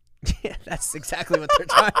donut, Yeah, that's exactly what they're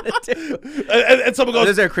trying to do. and someone goes,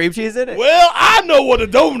 Is there cream cheese in it? "Well, I know what a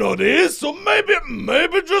donut is, so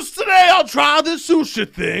maybe just today I'll try this sushi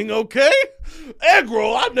thing, okay? Egg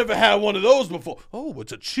roll, I've never had one of those before. Oh,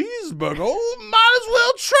 it's a cheeseburger. Oh, might as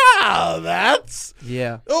well try that.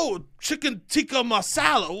 Yeah. Oh, chicken tikka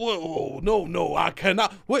masala. Whoa, no, I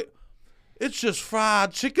cannot. Wait, it's just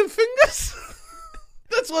fried chicken fingers?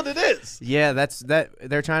 That's what it is. Yeah,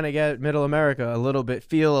 they're trying to get middle America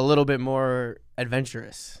feel a little bit more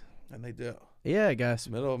adventurous. And they do. Yeah, I guess.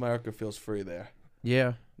 Middle America feels free there.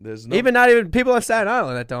 Yeah. There's no... Not even people on Staten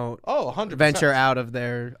Island that don't 100%. venture out of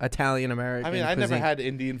their Italian American. I mean, I never cuisine. had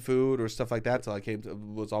Indian food or stuff like that till I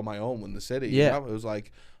was on my own in the city. Yeah. You know? It was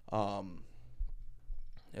like,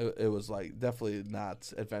 it was like definitely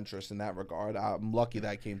not adventurous in that regard. I'm lucky that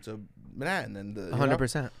I came to Manhattan and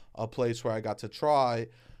 100%. A place where I got to try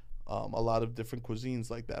a lot of different cuisines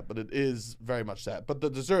like that. But it is very much that. But the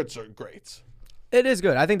desserts are great. It is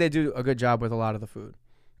good. I think they do a good job with a lot of the food.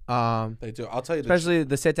 They do. I'll tell you, Especially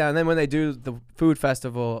the sit down. And then when they do the food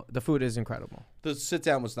festival, the food is incredible. the sit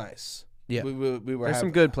down was nice. Yeah. we were There's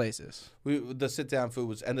some good places. The sit down food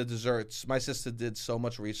was, and the desserts. My sister did so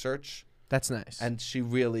much research. That's nice. And she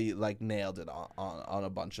really like nailed it on a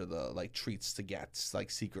bunch of the like treats to get, like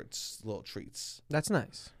secrets, little treats. That's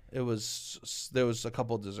nice. There was a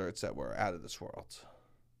couple of desserts that were out of this world.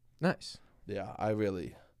 Nice. Yeah, I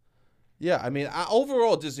mean,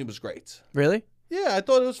 overall Disney was great. Really? Yeah, I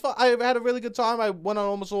thought it was fun. I had a really good time. I went on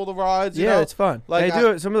almost all the rides. You Yeah, know? it's fun. Like, They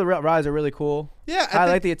do it. Some of the rides are really cool. Yeah, I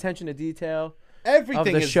like the attention to detail everything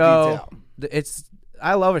of the is show. detail.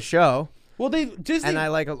 I love a show, Well, Disney and I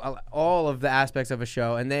like all of the aspects of a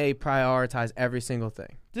show, and they prioritize every single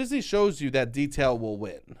thing. Disney shows you that detail will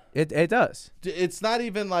win. It does. It's not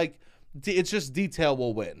even like it's just detail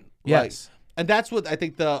will win. Yes. Like, and that's what I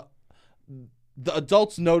think the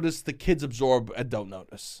adults notice, the kids absorb and don't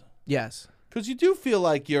notice. Yes. Because you do feel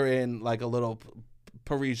like you're in like a little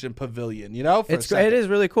Parisian pavilion, you know? It is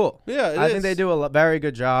really cool. Yeah, I think they do a very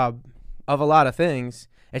good job of a lot of things.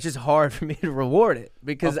 It's just hard for me to reward it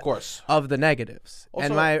because Of course. of the negatives. Also-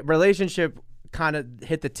 And my relationship kind of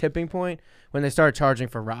hit the tipping point when they started charging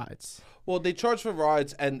for rides. Well, they charge for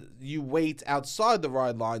rides, and you wait outside the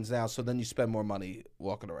ride lines now, so then you spend more money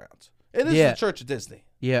walking around. It is Yeah. the Church of Disney.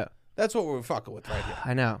 Yeah, That's what we're fucking with right here.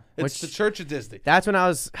 I know. It's the Church of Disney. That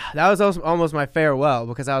was also almost my farewell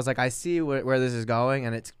because I was like, I see where this is going,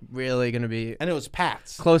 and it's really going to be And it was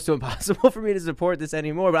packed. close to impossible for me to support this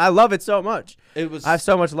anymore. But I love it so much. I have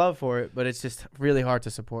so much love for it, but it's just really hard to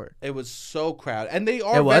support. It was so crowded. And they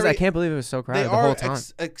are It was. very, I can't believe it was so crowded They the are whole time.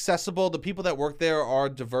 accessible. The people that work there are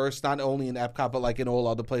diverse, not only in Epcot, but like in all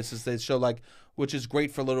other places. They show like, which is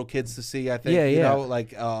great for little kids to see, I think. Yeah, you yeah. know,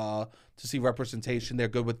 like to see representation. They're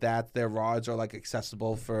good with that. Their rides are like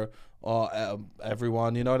accessible for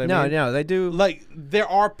everyone. You know what I mean? No, they do. Like there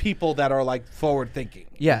are people that are like forward thinking.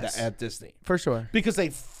 Yes. At Disney. For sure. Because they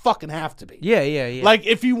fucking have to be. Yeah. Like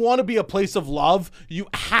if you want to be a place of love, you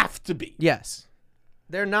have to be. Yes.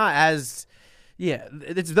 They're not as,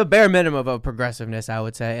 it's the bare minimum of progressiveness, I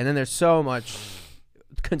would say. And then there's so much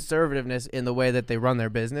conservativeness in the way that they run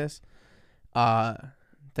their business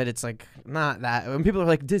that it's like not that. When people are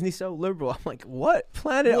like, Disney's so liberal, I'm like, what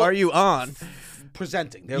planet are you on?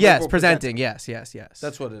 Presenting. They're Yes, liberal presenting. Yes.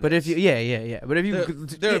 That's what it but is. if you, But if you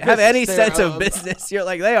They're a have any business. sense of business, you're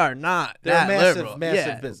like, they are not They're that a massive, liberal.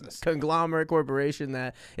 massive business. Conglomerate corporation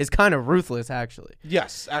that is kind of ruthless, actually.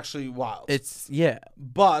 Yes, actually wild. But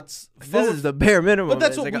This is the bare minimum. But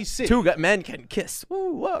that's It's what like we see. Two men can kiss.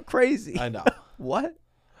 Ooh, what crazy. I know. What?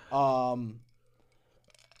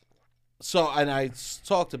 So, and I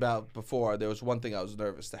talked about before, there was one thing I was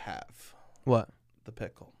nervous to have. What? The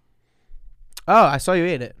pickle. Oh, I saw you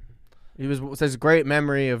ate it. It was a great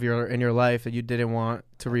memory of in your life that you didn't want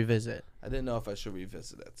to revisit. I didn't know if I should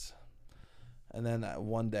revisit it. And then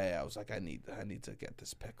one day I was like, I need to get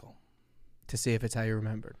this pickle. To see if it's how you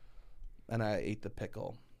remembered. And I ate the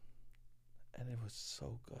pickle. And it was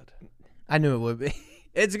so good. I knew it would be.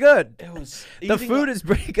 It's good. It was. The food is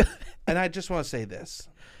pretty good. And I just want to say this.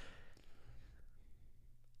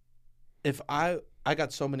 If I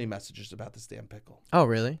got so many messages about this damn pickle. Oh,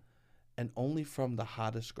 really? And only from the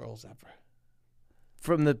hottest girls ever.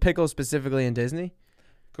 from the pickles specifically in Disney?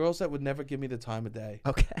 Girls that would never give me the time of day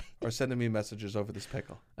Okay. are sending me messages over this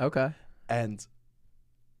pickle. Okay. And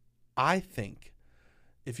I think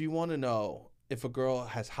if you want to know if a girl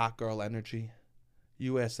has hot girl energy,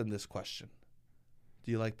 you ask them this question.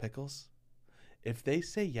 Do you like pickles? If they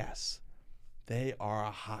say yes, they are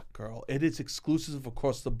a hot girl. It is exclusive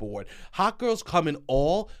across the board. Hot girls come in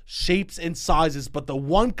all shapes and sizes, but the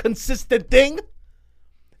one consistent thing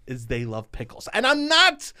is they love pickles. And I'm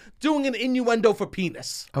not doing an innuendo for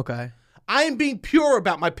penis. Okay. I am being pure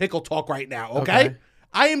about my pickle talk right now, okay?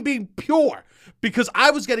 I am being pure because I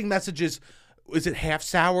was getting messages. Is it half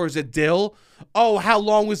sour? Is it dill? Oh,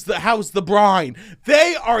 how's the brine?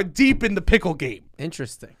 They are deep in the pickle game.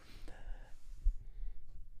 Interesting.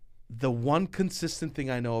 The one consistent thing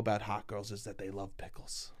I know about hot girls is that they love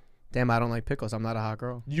pickles. Damn, I don't like pickles. I'm not a hot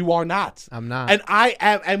girl. You are not. I'm not. And I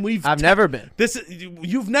am, and I've never been.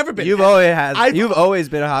 You've never been. You've always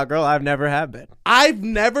been a hot girl. I've never have been. I've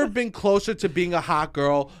never been closer to being a hot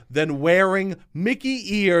girl than wearing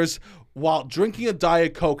Mickey ears while drinking a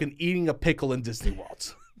Diet Coke and eating a pickle in Disney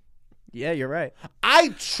World. Yeah, you're right.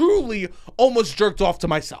 I truly almost jerked off to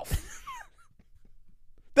myself.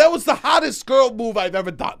 That was the hottest girl move I've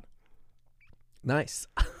ever done. Nice.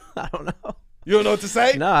 I don't know. You don't know what to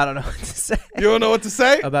say? No, I don't know what to say. You don't know what to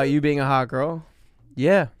say? About you being a hot girl?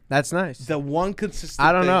 Yeah, that's nice. The one consistent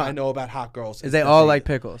thing I know about hot girls is they all like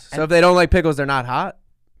pickles. So if they don't like pickles, they're not hot?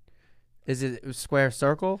 Is it a square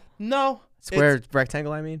circle? No. Square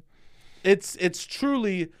rectangle, I mean? It's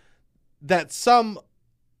truly that some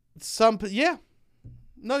yeah.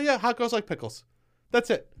 No, yeah, hot girls like pickles.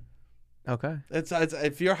 That's it. Okay. It's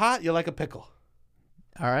if you're hot, you like a pickle.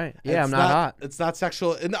 All right. Yeah, I'm not hot. It's not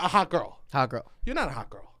sexual. A hot girl. Hot girl. You're not a hot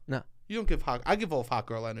girl. No. You don't give I give off hot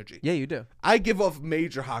girl energy. Yeah, you do. I give off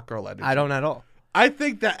major hot girl energy. I don't at all. I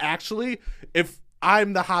think that actually, if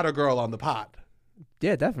I'm the hotter girl on the pod.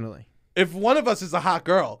 Yeah, definitely. If one of us is a hot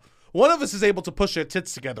girl, one of us is able to push their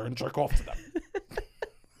tits together and jerk off to them.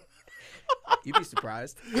 You'd be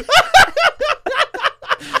surprised.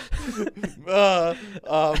 But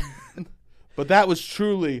that was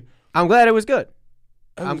truly. I'm glad it was good.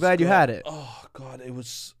 I'm glad you had it. Oh God, it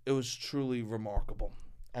was truly remarkable,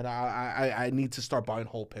 and I need to start buying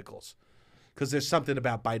whole pickles, because there's something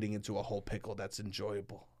about biting into a whole pickle that's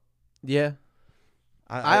enjoyable. Yeah,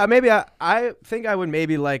 I think I would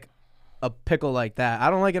maybe like a pickle like that.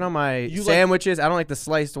 I don't like it on my sandwiches. I don't like the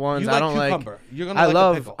sliced ones. I don't cucumber. like. You're gonna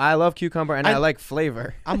like a pickle. I love cucumber, and I like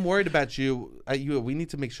flavor. I'm worried about you. We need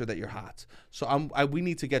to make sure that you're hot. So we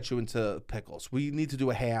need to get you into pickles. We need to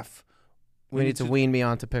do a half. We need to wean me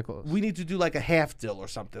onto pickles. We need to do like a half dill or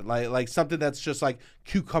something, like something that's just like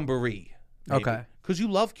cucumber-y. Maybe. Okay. Because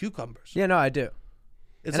you love cucumbers. Yeah, no, I do.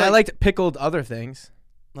 It's and I liked pickled other things.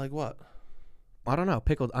 Like what? I don't know.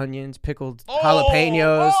 Pickled onions, pickled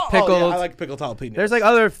jalapenos, pickled. Oh, yeah, I like pickled jalapenos. There's like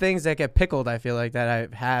other things that get pickled, I feel like, that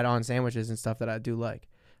I've had on sandwiches and stuff that I do like.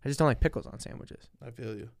 I just don't like pickles on sandwiches. I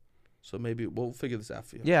feel you. So maybe we'll figure this out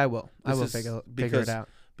for you. Yeah, I will. I will figure it out.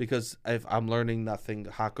 Because if I'm learning nothing,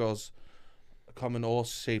 hot girls come in all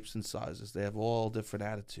shapes and sizes. They have all different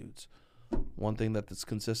attitudes. One thing that's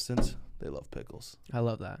consistent, they love pickles. I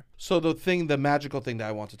love that. So the magical thing that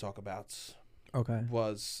I want to talk about it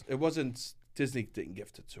wasn't Disney didn't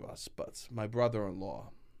gift it to us, but my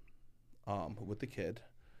brother-in-law with the kid,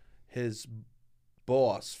 his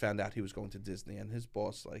boss found out he was going to Disney, and his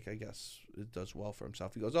boss, like, I guess it does well for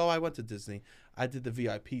himself. He goes, I went to Disney. I did the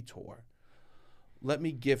VIP tour. Let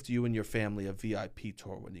me gift you and your family a VIP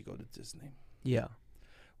tour when you go to Disney. Yeah.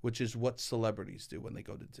 Which is what celebrities do when they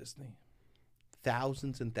go to Disney.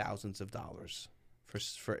 Thousands and thousands of dollars for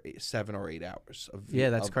 7 or 8 hours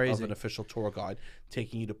that's crazy. Of an official tour guide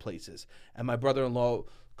taking you to places. And my brother-in-law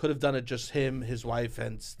could have done it just him, his wife,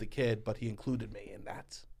 and the kid, but he included me in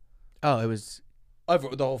that. Oh, it was the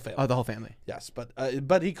whole family. Oh, the whole family. Yes, but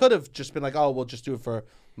he could have just been like, oh, we'll just do it for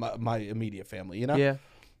my immediate family, you know? Yeah.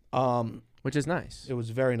 Which is nice. It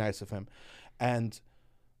was very nice of him. And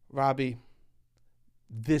Robbie,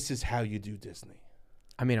 this is how you do Disney.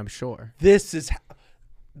 I mean, I'm sure. This is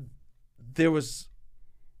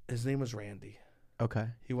his name was Randy. Okay.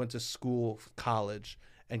 He went to school, college,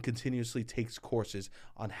 and continuously takes courses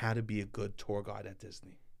on how to be a good tour guide at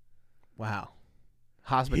Disney. Wow.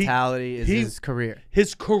 Hospitality is his career.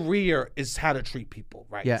 His career is how to treat people,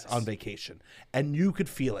 right? Yes. On vacation. And you could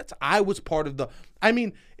feel it. I was part of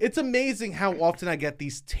it's amazing how often I get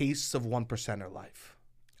these tastes of 1%er life.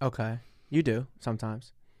 Okay. You do,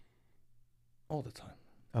 sometimes. All the time.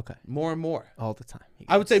 Okay. More and more. All the time.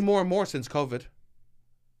 I would say more and more since COVID.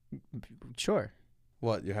 Sure.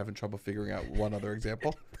 What, you're having trouble figuring out one other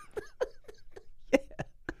example? Yeah.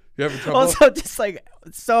 You having trouble? Also, just like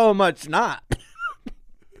so much not.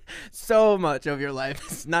 So much of your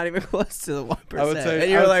life is not even close to the 1%. I would say-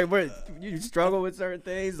 and you're like, you struggle with certain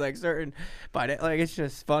things, like but like it's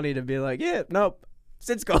just funny to be like, yeah, nope.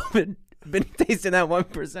 Since COVID, been tasting that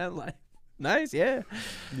 1% life. Nice, yeah.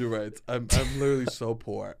 You're right. I'm literally so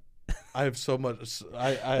poor. I have so much.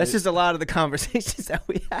 That's just a lot of the conversations that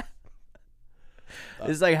we have.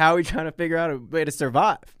 It's like, how are we trying to figure out a way to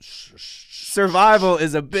survive? Survival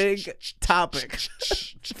is a big topic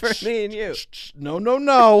for me and you.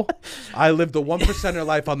 No. I live the 1%er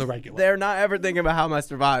life on the regular. They're not ever thinking about how am I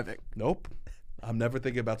surviving. Nope. I'm never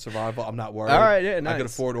thinking about survival. I'm not worried. All right, yeah, I nice. can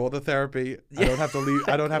afford all the therapy. I don't have to leave.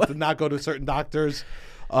 I don't have to not go to certain doctors.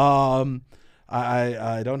 I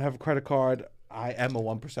don't have a credit card. I am a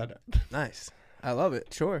 1%er. Nice. I love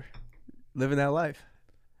it. Sure. Living that life.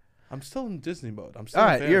 I'm still in Disney mode. I'm still All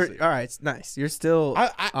in right, fantasy. all right. It's nice. You're still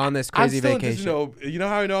on this I'm crazy still vacation. In Disney mode. You know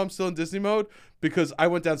how I know I'm still in Disney mode? Because I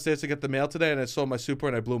went downstairs to get the mail today and I saw my super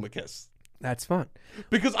and I blew him a kiss. That's fun.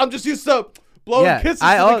 Because I'm just used to blowing kisses to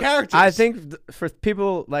the characters. I think for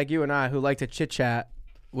people like you and I who like to chit chat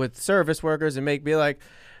with service workers and be like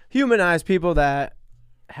humanize people that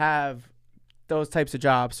have those types of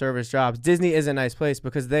jobs, service jobs, Disney is a nice place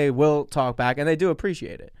because they will talk back and they do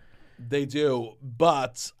appreciate it. They do,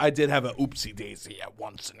 but I did have an oopsie daisy at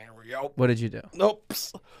one scenario. What did you do? Nope.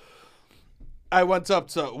 I went up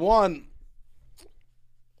to one.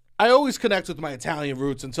 I always connect with my Italian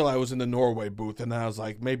roots until I was in the Norway booth, and then I was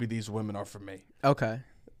like, maybe these women are for me. Okay.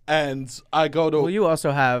 And I go to. Well, you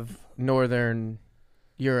also have Northern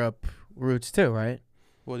Europe roots too, right?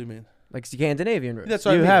 What do you mean? Like Scandinavian roots. That's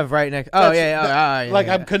what I you mean. have right next. Oh, yeah. Like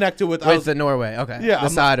yeah. I'm connected with. With the Norway. Okay. Yeah, The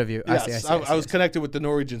side of you. Yes, I see. I was connected with the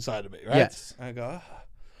Norwegian side of me, right? Yes. I go,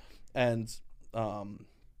 and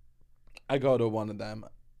I go to one of them,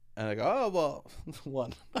 and I go, oh well,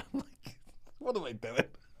 one. I'm like, what am I doing?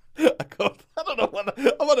 I go, I don't know what.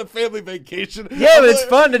 I'm on a family vacation. Yeah, but it's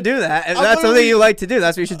fun to do that. And I'm that's something literally- you like to do.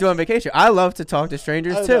 That's what you should do on vacation. I love to talk to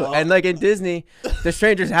strangers I too. know. And like in Disney, the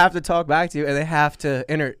strangers have to talk back to you and they have to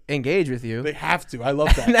engage with you. They have to. I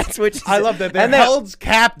love that. And that's what I love that. They're and held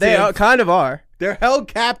captive. They kind of are. They're held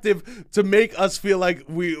captive to make us feel like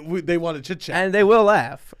they want to chit chat. And they will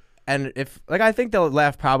laugh. And if I think they'll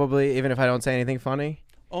laugh probably even if I don't say anything funny.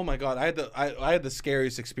 Oh my God, I had the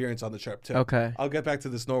scariest experience on the trip too. Okay. I'll get back to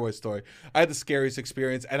this Norway story. I had the scariest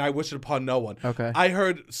experience, and I wish it upon no one. Okay. I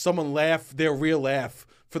heard someone laugh their real laugh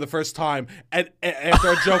for the first time, and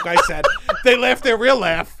after a joke I said, they laughed their real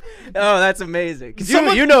laugh. Oh, that's amazing. Because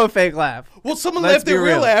Someone- you know a fake laugh. Well, someone Let's laughed their be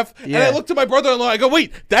real real. laugh, and I Yeah. looked at my brother-in-law. I go,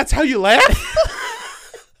 "Wait, that's how you laugh?"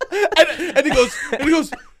 and he goes,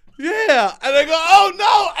 "Yeah." And I go, "Oh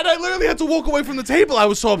no!" And I literally had to walk away from the table. I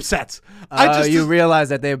was so upset. You realize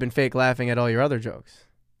that they've been fake laughing at all your other jokes.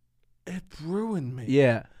 It ruined me.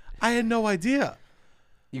 Yeah. I had no idea.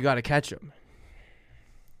 You got to catch them.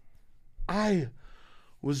 I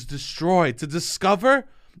was destroyed to discover.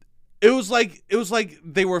 It was like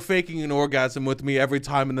they were faking an orgasm with me every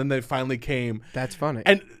time, and then they finally came. That's funny.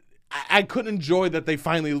 And I couldn't enjoy that they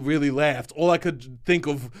finally really laughed. All I could think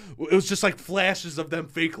of, it was just like flashes of them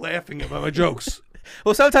fake laughing at my jokes.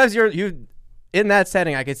 Well, sometimes you in that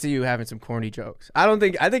setting, I could see you having some corny jokes. I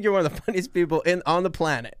think you're one of the funniest people on the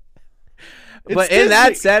planet. But in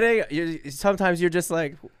that setting, sometimes you're just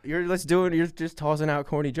like you're just tossing out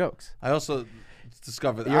corny jokes. I also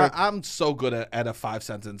discovered that I'm so good at a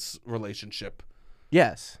 5-sentence relationship.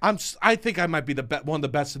 Yes. I think I might be one of the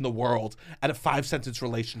best in the world at a 5-sentence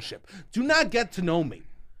relationship. Do not get to know me.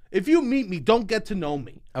 If you meet me, don't get to know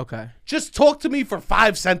me. Okay. Just talk to me for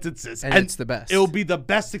 5 sentences. And it's the best. It'll be the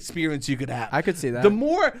best experience you could have. I could see that. The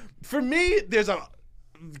more, for me,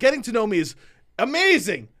 getting to know me is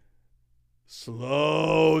amazing.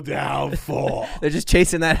 Slow down, fall. They're just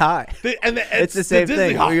chasing that high. It's the same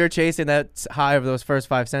thing. High. Where you're chasing that high of those first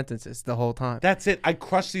 5 sentences the whole time. That's it. I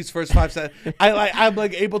crush these first 5 sentences. I'm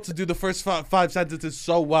like able to do the first five sentences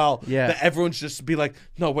so well that everyone's just be like,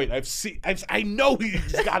 no, wait, I know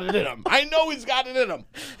he's got it in him. I know he's got it in him.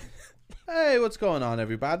 Hey, what's going on,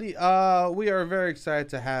 everybody? We are very excited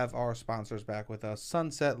to have our sponsors back with us,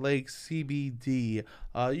 Sunset Lake CBD.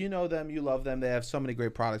 You know them, you love them. They have so many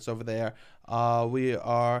great products over there. We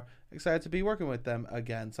are excited to be working with them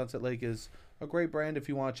again. Sunset Lake is a great brand. If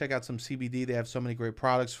you want to check out some CBD, they have so many great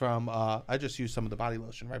products from. I just used some of the body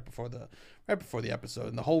lotion right before the episode,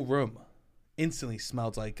 and the whole room instantly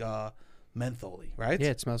smelled like mentholy, right? Yeah,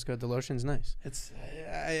 it smells good. The lotion's nice. It's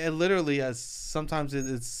I literally sometimes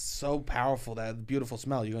it's so powerful, that beautiful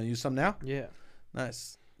smell. You gonna use some now? Yeah.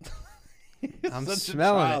 Nice. I'm Such a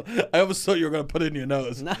smelling child. I almost thought you were gonna put it in your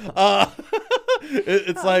nose. No.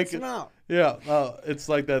 It's like smell. yeah, it's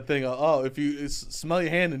like that thing. If you smell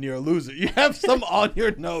your hand and you're a loser, you have some on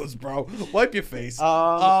your nose, bro. Wipe your face.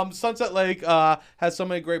 Sunset Lake has so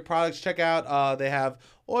many great products. Check out. They have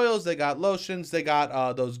oils. They got lotions. They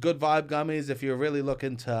got those Good Vibe gummies. If you're really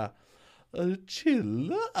looking to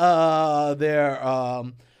chill, they're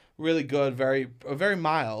really good. Very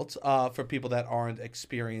mild for people that aren't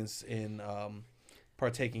experienced in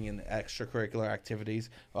partaking in extracurricular activities,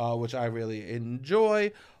 which I really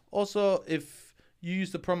enjoy. Also, if you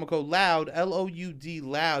use the promo code LOUD, LOUD,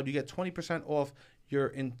 LOUD, you get 20% off your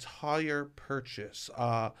entire purchase.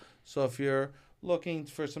 So if you're looking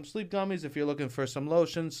for some sleep gummies, if you're looking for some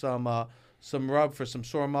lotion, some rub for some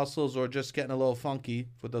sore muscles, or just getting a little funky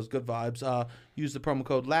with those good vibes, use the promo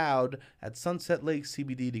code LOUD at Sunset Lake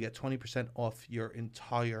CBD to get 20% off your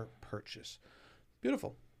entire purchase.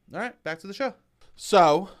 Beautiful. All right, back to the show.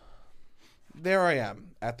 So there I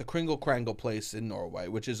am at the Kringle Krangle place in Norway,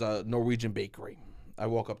 which is a Norwegian bakery. I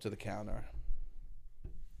walk up to the counter.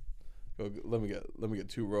 Let me get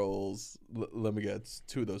 2 rolls. Let me get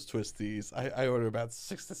 2 of those twisties. I order about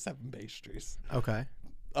 6 to 7 pastries. Okay.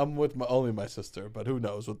 I'm with only my sister, but who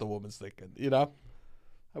knows what the woman's thinking? You know,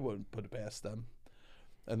 I wouldn't put it past them.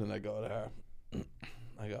 And then I go to her.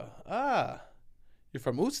 I go, you're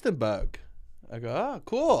from Oostenburg. I go,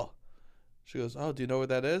 cool. She goes, oh, do you know where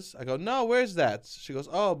that is? I go, no, where's that? She goes,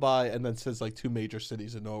 oh, by, and then says like 2 major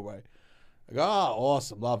cities in Norway. I go, oh,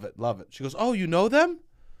 awesome, love it. She goes, oh, you know them?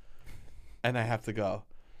 And I have to go,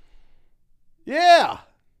 yeah.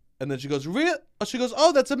 And then she goes, real? She goes,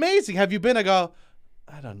 oh, that's amazing. Have you been? I go,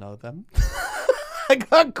 I don't know them. I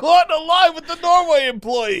got caught in a lie with the Norway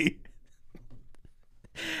employee.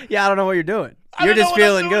 Yeah, I don't know what you're doing. You're just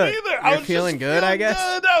feeling good. You're feeling good, I guess.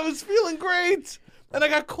 I was feeling great. And I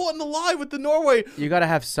got caught in the lie with the Norway. You got to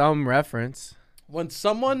have some reference. When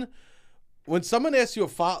someone asks you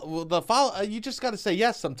you just got to say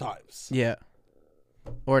yes sometimes. Yeah.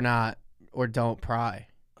 Or not. Or don't pry.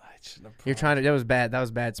 I shouldn't have pried. You're trying to. That was bad. That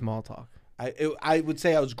was bad small talk. I would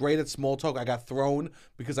say I was great at small talk. I got thrown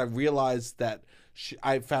because I realized that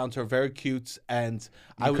I found her very cute, and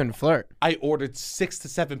I couldn't flirt. I ordered 6 to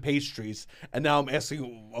 7 pastries, and now I'm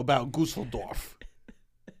asking about Gusseldorf.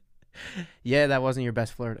 Yeah, that wasn't your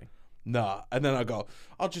best flirting. Nah, and then I go,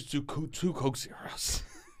 I'll just do 2 Coke Zeros.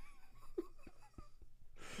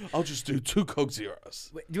 I'll just do 2 Coke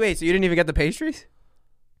Zeros. Wait, so you didn't even get the pastries?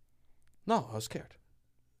 No, I was scared.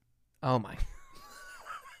 Oh my.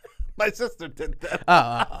 My sister did that.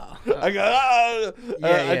 Oh. I go,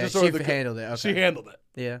 Yeah, I just she handled it. Okay. She handled it.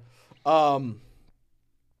 Yeah.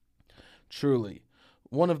 Truly,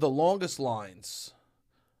 one of the longest lines.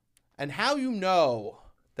 And how you know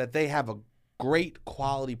that they have a great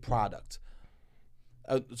quality product.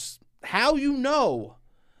 How you know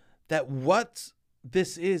that what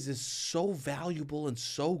this is so valuable and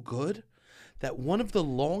so good that one of the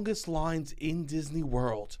longest lines in Disney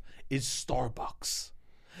World is Starbucks.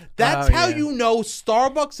 That's how you know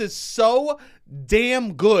Starbucks is so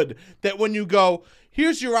damn good that when you go,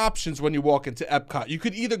 here's your options when you walk into Epcot. You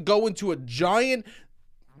could either go into a giant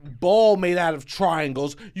ball made out of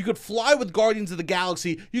triangles. You could fly with Guardians of the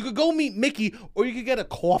Galaxy. You could go meet Mickey, or you could get a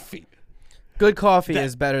coffee. Good coffee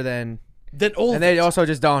is better than all. And they also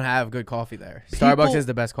just don't have good coffee there. Starbucks is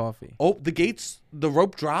the best coffee. Oh, the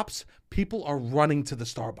rope drops. People are running to the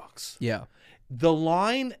Starbucks. Yeah. The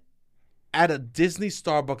line at a Disney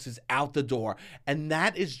Starbucks is out the door, and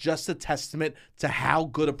that is just a testament to how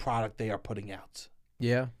good a product they are putting out.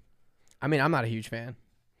 Yeah. I mean, I'm not a huge fan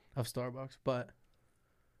of Starbucks, but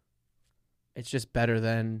it's just better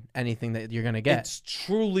than anything that you're going to get. It's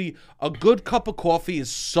truly a good cup of coffee is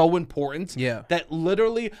so important. Yeah. That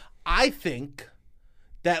literally, I think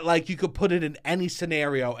that like you could put it in any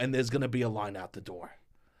scenario and there's going to be a line out the door.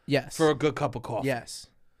 Yes. For a good cup of coffee. Yes.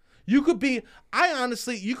 You could be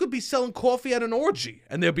selling coffee at an orgy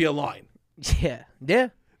and there'd be a line. Yeah. Yeah.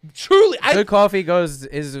 Truly. Good coffee goes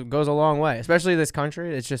a long way, especially this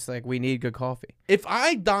country. It's just like we need good coffee. If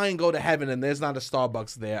I die and go to heaven and there's not a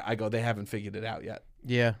Starbucks there, I go, they haven't figured it out yet.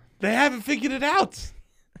 Yeah. They haven't figured it out.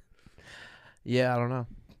 Yeah, I don't know.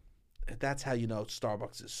 That's how you know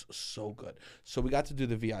Starbucks is so good. So we got to do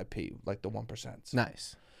the VIP, like the 1%.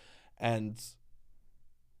 Nice. And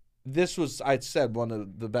this was, I'd said, one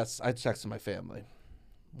of the best. I texted my family.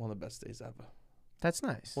 One of the best days ever. That's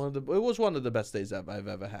nice. It was one of the best days I've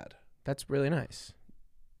ever had. That's really nice.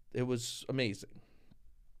 It was amazing.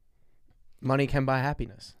 Money can buy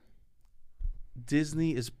happiness.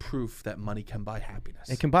 Disney is proof that money can buy happiness.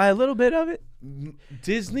 It can buy a little bit of it.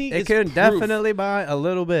 Disney it can definitely buy a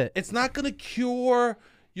little bit. It's not going to cure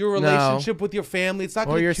your relationship with your family. It's not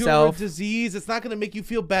Or going to cure a yourself. disease. It's not going to make you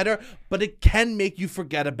feel better, but it can make you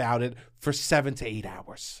forget about it for 7 to 8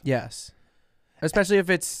 hours. Yes. Especially if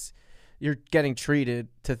you're getting treated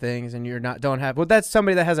to things and that's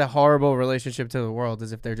somebody that has a horrible relationship to the world,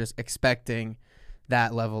 is if they're just expecting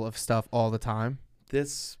that level of stuff all the time. And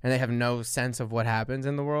they have no sense of what happens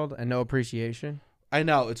in the world and no appreciation. I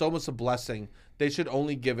know. It's almost a blessing. They should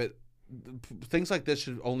only give it. Things like this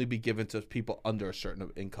should only be given to people under a certain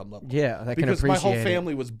income level. Yeah, that can because appreciate my whole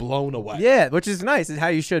family was blown away. Yeah, which is nice. It's how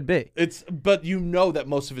you should be. But you know that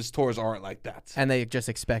most of his tours aren't like that. And they just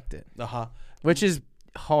expect it. Uh-huh. Which is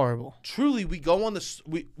horrible. Truly, we go on this.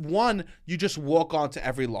 You just walk onto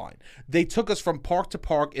every line. They took us from park to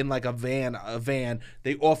park in like a van.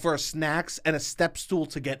 They offer us snacks and a step stool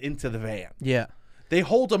to get into the van. Yeah. They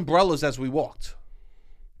hold umbrellas as we walked.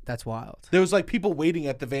 That's wild. There was like people waiting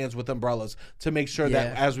at the vans with umbrellas to make sure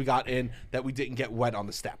that as we got in that we didn't get wet on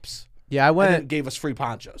the steps. Yeah, I went. And then gave us free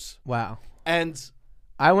ponchos. Wow. And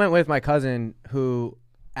I went with my cousin who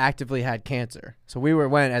actively had cancer. So we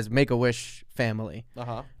went as Make-A-Wish family.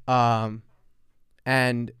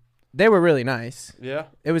 And they were really nice. Yeah.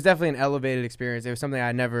 It was definitely an elevated experience. It was something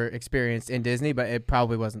I never experienced in Disney, but it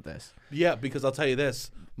probably wasn't this. Yeah, because I'll tell you this,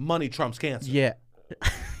 money trumps cancer. Yeah.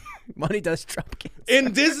 Money does trump cancer.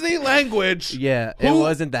 In Disney language. Yeah, it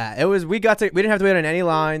wasn't that. It was we didn't have to wait on any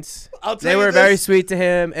lines. They were very sweet to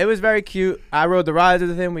him. It was very cute. I rode the rides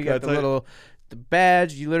with him. We got the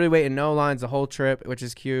badge. You literally wait in no lines the whole trip, which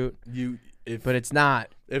is cute. But it's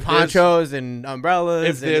not ponchos and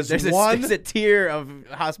umbrellas. There's a tier of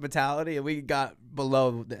hospitality, and we got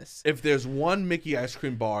below this. If there's one Mickey ice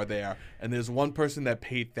cream bar there, and there's one person that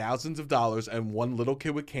paid thousands of dollars, and one little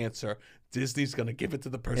kid with cancer, Disney's gonna give it to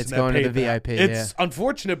the person it's that going paid to the VIP. It's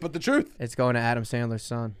unfortunate, but the truth. It's going to Adam Sandler's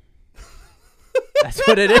son. That's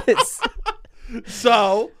what it is.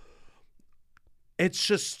 So it's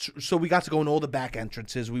just so we got to go in all the back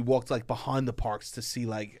entrances. We walked like behind the parks to see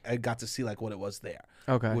I got to see what it was there.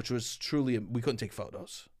 Okay. Which was truly we couldn't take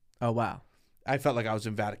photos. Oh wow. I felt like I was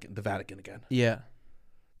in the Vatican again. Yeah.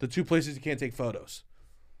 The two places you can't take photos.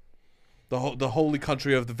 The holy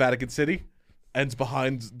country of the Vatican City ends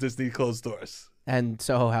behind Disney closed doors. And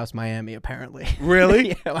Soho House, Miami, apparently.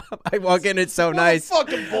 Really? Yeah, I walk in, it's so nice.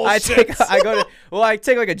 Fucking bullshit. I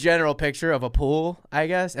take like a general picture of a pool, I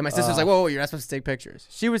guess. And my sister's like, whoa, you're not supposed to take pictures.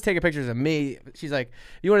 She was taking pictures of me. She's like,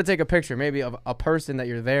 you want to take a picture maybe of a person that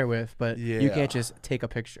you're there with, but you can't just take a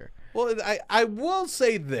picture. Well, I will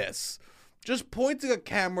say this. Just pointing a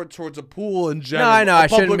camera towards a pool in general. No, I know. I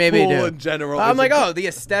shouldn't maybe do. In general. I'm like, the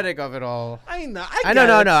aesthetic of it all. I know.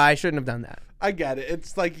 No. I shouldn't have done that. I get it.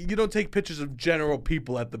 It's like you don't take pictures of general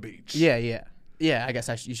people at the beach. Yeah. I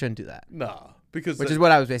guess you shouldn't do that. No, because which is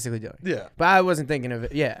what I was basically doing. Yeah, but I wasn't thinking of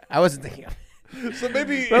it. Yeah, I wasn't thinking of it. So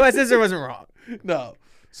maybe. But my sister wasn't wrong. No,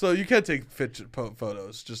 so you can take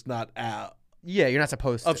photos, just not out. Yeah, you're not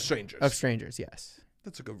supposed to. Of strangers. Of strangers, yes.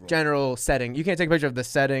 That's a good rule. General setting. You can't take a picture of the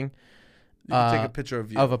setting. You can take a picture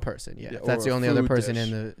of you. Of a person, yeah. That's the only other person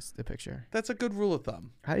dish. in the picture. That's a good rule of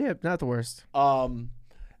thumb. Yeah, not the worst.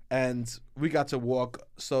 And we got to walk,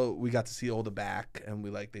 so we got to see all the back, and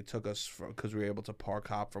they took us because we were able to park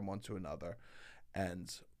hop from one to another,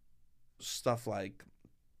 and stuff like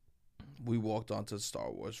we walked onto the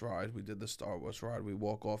Star Wars ride. We did the Star Wars ride. We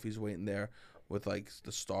walk off. He's waiting there with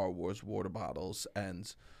the Star Wars water bottles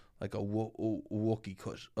and like a Wookiee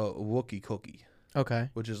cookie. Okay.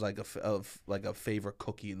 Which is like a favorite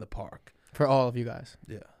cookie in the park for all of you guys.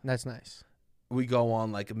 Yeah, that's nice. We go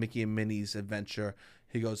on like a Mickey and Minnie's adventure.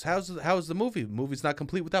 He goes, "How's the movie? The movie's not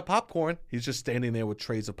complete without popcorn." He's just standing there with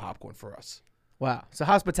trays of popcorn for us. Wow. So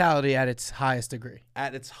hospitality at its highest degree.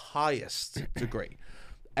 At its highest degree,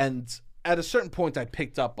 and at a certain point, I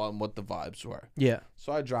picked up on what the vibes were. Yeah.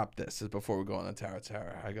 So I dropped this before we go on Tower of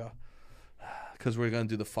Terror. I go, because we're gonna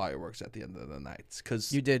do the fireworks at the end of the night.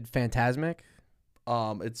 Because you did Fantasmic.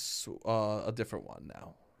 It's a different one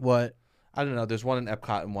now. What? I don't know. There's one in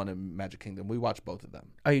Epcot and one in Magic Kingdom. We watched both of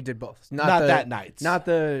them. Oh, you did both? Not that night. Not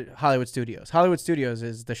the Hollywood Studios. Hollywood Studios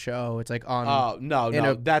is the show. It's like on. Oh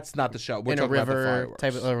no, that's not the show. We're in a river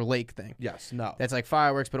type of or lake thing. Yes, no. That's like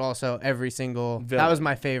fireworks, but also every single. Villain. That was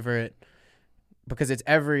my favorite because it's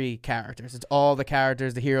every characters. It's all the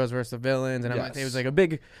characters, the heroes versus the villains, and it was like a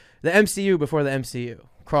big, the MCU before the MCU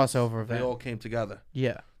crossover event. They all came together.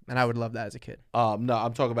 Yeah. And I would love that as a kid. No,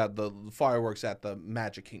 I'm talking about the fireworks at the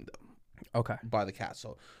Magic Kingdom. Okay. By the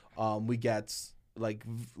castle. We get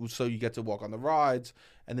so you get to walk on the rides,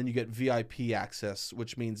 and then you get VIP access,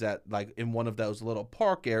 which means that in one of those little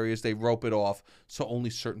park areas, they rope it off so only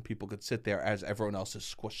certain people could sit there as everyone else is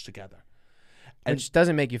squished together. Which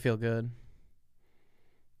doesn't make you feel good.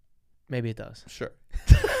 Maybe it does. Sure.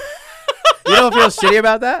 You don't feel shitty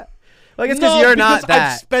about that? Like it's No, because you're not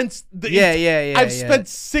that. I've spent I've spent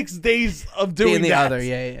 6 days of doing being the that. other.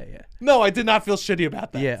 Yeah. No, I did not feel shitty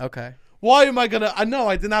about that. Yeah. Okay. Why am I gonna? No,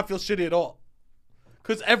 I did not feel shitty at all.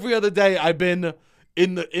 Because every other day I've been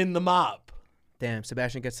in the mob. Damn.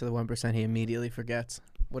 Sebastian gets to the 1%. He immediately forgets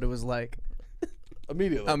what it was like.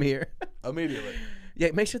 Immediately. I'm here. Immediately. Yeah.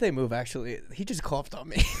 Make sure they move. Actually, he just coughed on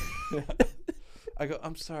me. I go,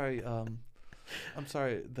 I'm sorry. I'm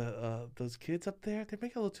sorry. Those kids up there, they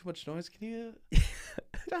make a little too much noise. Can you? I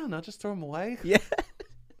don't know. Just throw them away. Yeah.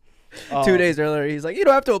 2 days earlier, he's like, "You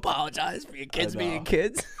don't have to apologize for your kids being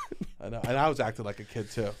kids." I know, and I was acting like a kid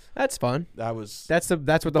too. That's fun. That's what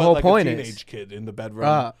the whole like point a is. teenage kid in the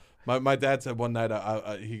bedroom. My dad said one night,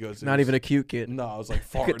 he goes, Not even a cute kid. No, I was like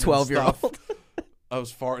farting. Like a 12-year-old. I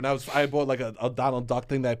was farting. I bought like a Donald Duck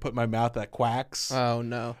thing that I put in my mouth that quacks. Oh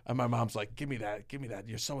no! And my mom's like, "Give me that!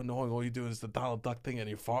 You're so annoying. All you do is the Donald Duck thing, and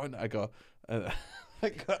you're farting." I go,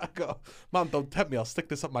 "Mom, don't tempt me. I'll stick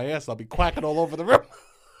this up my ass. And I'll be quacking all over the room."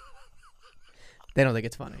 They don't think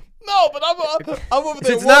it's funny. No, but I'm over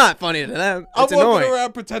there. It's not funny to them. It's I'm annoying. walking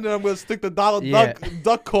around pretending I'm going to stick the Donald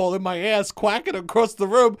Duck call in my ass, quacking across the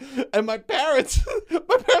room. And my parents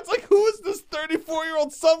like, who is this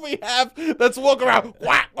 34-year-old son we have that's walking around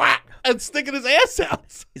whack, whack, and sticking his ass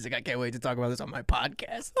out? He's like, I can't wait to talk about this on my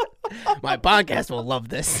podcast. My podcast will love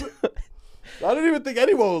this. I don't even think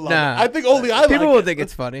anyone will love Nah, it. I think only I like it. People will think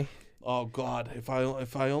it's funny. Oh God! If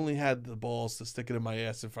I only had the balls to stick it in my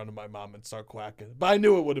ass in front of my mom and start quacking, but I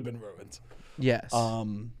knew it would have been ruined. Yes.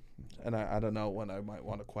 And I don't know when I might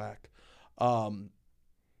want to quack.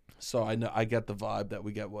 So I get the vibe that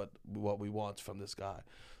we get what we want from this guy.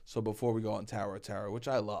 So before we go on Tower of Terror, which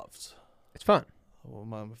I loved, it's fun. One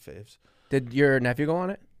of my faves. Did your nephew go on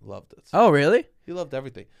it? Loved it. Oh really? He loved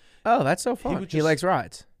everything. Oh, that's so fun. He likes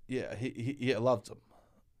rides. Yeah, he loved them,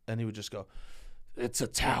 and he would just go, "It's a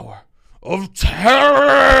tower of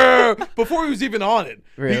terror." Before he was even on it,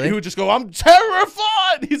 really, he would just go, "I'm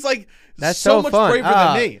terrified." He's like, that's so much braver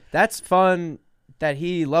than me. That's fun that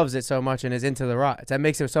he loves it so much and is into the rides. That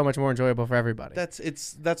makes it so much more enjoyable for everybody. It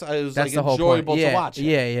was like the whole enjoyable point. to watch.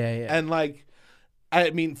 Yeah. And like,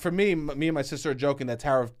 I mean, for me and my sister are joking that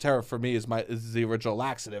Tower of Terror for me is the original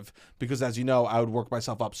laxative because, as you know, I would work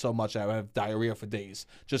myself up so much I would have diarrhea for days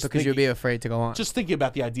because you'd be afraid to go on. Just thinking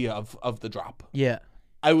about the idea of the drop. Yeah.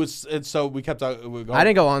 And so we kept going. I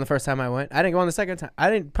didn't go on the first time I went. I didn't go on the second time.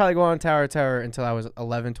 I didn't probably go on Tower of Terror until I was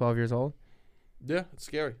 11, 12 years old. Yeah, it's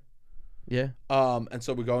scary. Yeah. And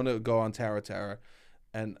so we're going to go on Tower of Terror,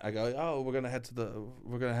 and I go, "Oh, we're gonna head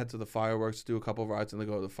to the fireworks, do a couple of rides, and then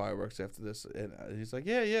go to the fireworks after this." And he's like,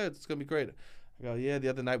 "Yeah, it's gonna be great." I go, "Yeah." The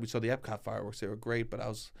other night we saw the Epcot fireworks; they were great, but I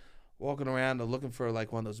was walking around and looking for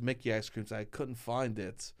like one of those Mickey ice creams. I couldn't find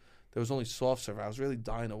it. There was only soft serve. I was really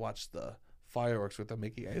dying to watch the fireworks with the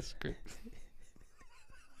Mickey ice cream.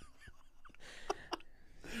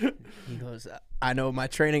 He goes, I know what my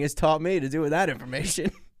training has taught me to do with that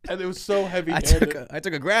information. And it was so heavy. I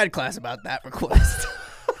took a grad class about that request.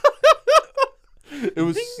 It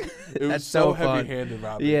was so heavy-handed,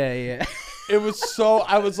 Robbie. Yeah. It was so.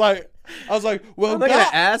 I was like, well, I'm not gonna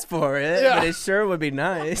ask for it, but it sure would be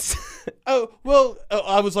nice. Oh well,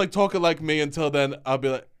 I was like talking like me until then. I'll be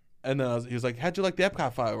like. And then he was like, "How'd you like the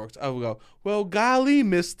Epcot fireworks?" I would go, "Well, golly,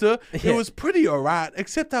 mister, it was pretty all right,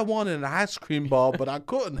 except I wanted an ice cream ball, but I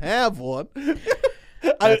couldn't have one."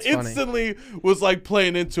 I instantly was like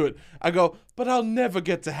playing into it. I go, "But I'll never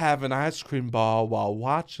get to have an ice cream ball while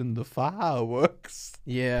watching the fireworks."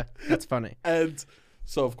 Yeah, that's funny. And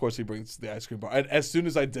so, of course, he brings the ice cream bar. And as soon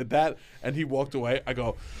as I did that and he walked away, I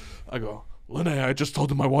go, "Linnea, I just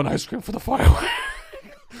told him I want ice cream for the fireworks."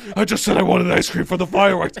 I just said I wanted ice cream for the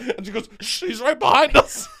fireworks. And she goes, "Shh, he's right behind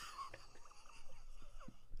us."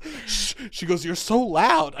 Shh. She goes, "You're so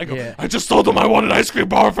loud." I go, yeah. "I just told him I wanted ice cream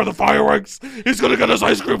bar for the fireworks. He's going to get us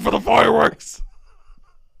ice cream for the fireworks."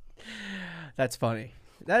 That's funny.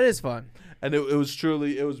 That is fun. And it was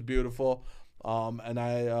beautiful. And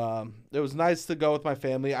it was nice to go with my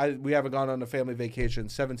family. We haven't gone on a family vacation in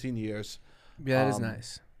 17 years. Yeah, that is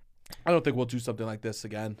nice. I don't think we'll do something like this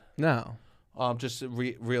again. No. Just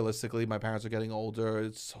realistically, my parents are getting older.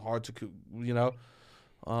 It's hard to,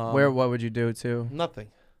 what would you do too? Nothing.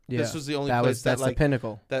 Yeah. This was the only place that's the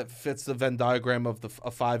pinnacle that fits the Venn diagram of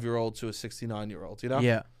a 5-year-old to a 69-year-old. You know?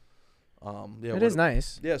 Yeah. It is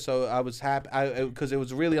nice. Yeah. So I was happy because it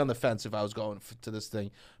was really on the fence if I was going to this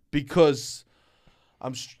thing because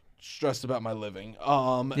I'm stressed about my living.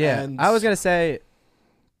 Yeah. And I was gonna say,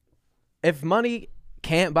 if money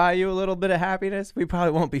can't buy you a little bit of happiness, we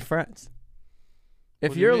probably won't be friends.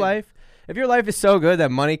 If your life, if your life is so good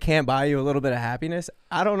that money can't buy you a little bit of happiness,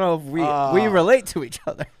 I don't know if we relate to each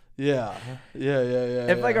other. Yeah.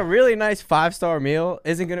 If like a really nice 5-star meal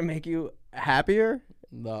isn't gonna make you happier,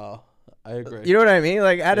 no, I agree. you know what I mean?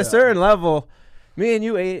 Like at a certain level, me and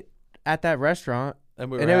you ate at that restaurant.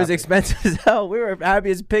 And it was expensive as hell. We were happy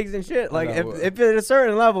as pigs and shit. Like if at a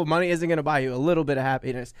certain level, money isn't gonna buy you a little bit of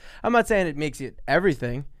happiness. I'm not saying it makes you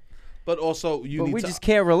everything, but also we just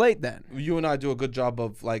can't relate then. You and I do a good job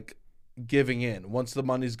of like giving in. Once the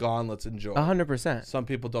money's gone, let's enjoy. 100%. Some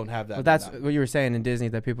people don't have that. But that's what you were saying in Disney,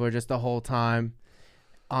 that people are just the whole time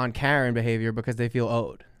on Karen behavior because they feel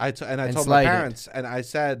owed. I told my parents, and I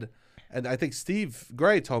said, and I think Steve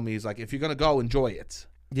Gray told me, he's like, if you're gonna go, enjoy it.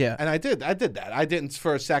 Yeah. And I did that. I didn't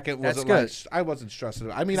for a second. That's wasn't good. like I wasn't stressed.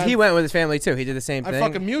 I mean, he went with his family too. He did the same thing. I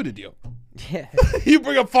fucking muted you. Yeah. You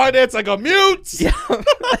bring up finance, I go mute. Yeah.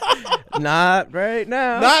 Not right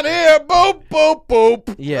now. Not here. Boop, boop,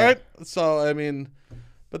 boop. Yeah. Right? So, I mean,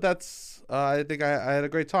 but that's, I think I had a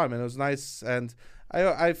great time, and it was nice. And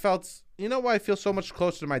I felt, you know why I feel so much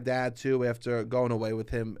closer to my dad, too, after going away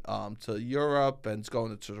with him to Europe and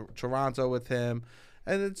going to Toronto with him.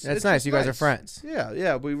 And it's nice. You guys are friends.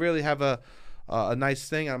 Yeah. We really have a nice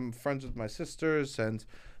thing. I'm friends with my sisters, and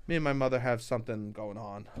me and my mother have something going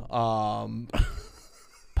on.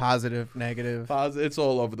 Positive, negative. It's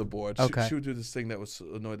all over the board. Okay. She would do this thing that would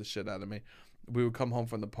annoy the shit out of me. We would come home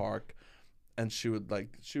from the park, and she would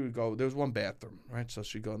go. There was one bathroom, right? So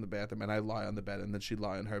she'd go in the bathroom, and I'd lie on the bed, and then she'd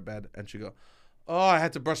lie on her bed, and she'd go, "Oh, I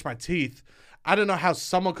had to brush my teeth." I don't know how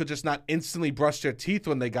someone could just not instantly brush their teeth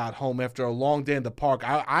when they got home after a long day in the park.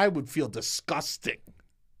 I would feel disgusting.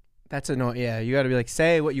 That's annoying. Yeah, you got to be like,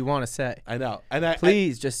 say what you want to say. I know. And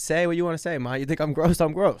please just say what you want to say, Ma. You think I'm gross?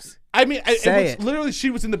 I'm gross. I mean, it was literally, she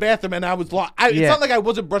was in the bathroom and I was lost. It's not like I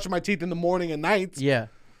wasn't brushing my teeth in the morning and night. Yeah.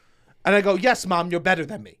 And I go, yes, Mom, you're better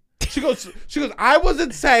than me. She goes, I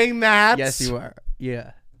wasn't saying that. Yes, you are.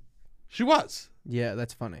 Yeah. She was. Yeah,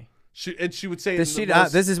 that's funny. She would say, this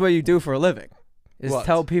is what you do for a living. Is what?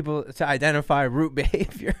 Tell people to identify root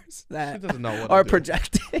behaviors that she doesn't know what are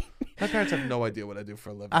projecting. My parents have no idea what I do for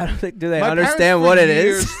a living. I don't think, do they My understand what it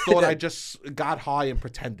years is? Thought I just got high and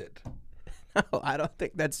pretended. No, I don't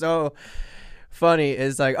think that's so funny.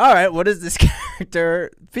 It's like, all right, what does this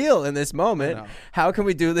character feel in this moment? How can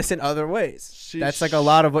we do this in other ways? That's like a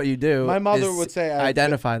lot of what you do. My mother would say I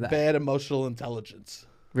identify that. Bad emotional intelligence.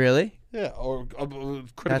 Really? Yeah, or critical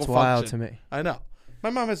That's function. Wild to me. I know. My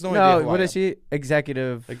mom has no idea. What is she?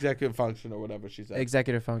 Executive function or whatever she said.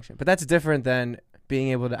 Executive function. But that's different than being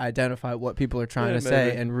able to identify what people are trying to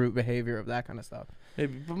say and root behavior of that kind of stuff.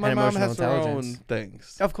 Maybe. But my mom has her own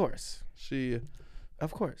things. Of course.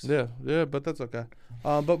 Of course. Yeah, but that's okay.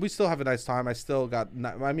 But we still have a nice time. I still got.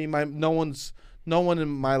 I mean, no one in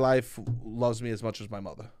my life loves me as much as my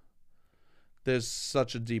mother. There's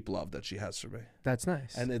such a deep love that she has for me. That's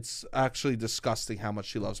nice. And it's actually disgusting how much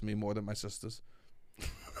she loves me more than my sisters.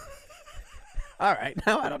 All right,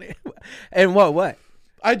 now I don't. And what?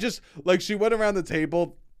 I just she went around the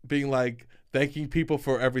table being like thanking people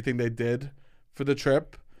for everything they did for the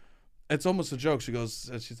trip. It's almost a joke. She goes,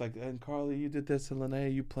 and she's like, and Carly, you did this, and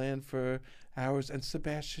Linnea, you planned for hours, and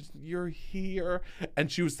Sebastian, you're here.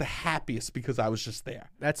 And she was the happiest because I was just there.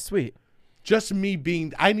 That's sweet. Just me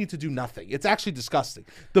being, I need to do nothing. It's actually disgusting.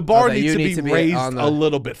 The bar needs to be raised a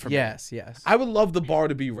little bit for me. Yes. I would love the bar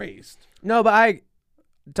to be raised. No, but I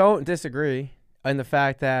don't disagree in the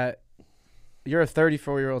fact that you're a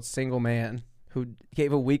 34-year-old single man who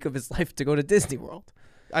gave a week of his life to go to Disney World.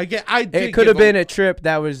 It could have been a trip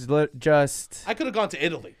that was just. I could have gone to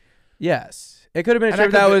Italy. Yes, it could have been a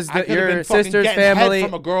trip that was your sister's family. Head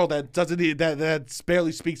from a girl that that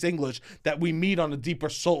barely speaks English that we meet on a deeper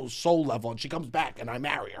soul level, and she comes back, and I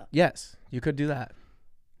marry her. Yes, you could do that.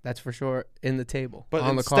 That's for sure in the table. But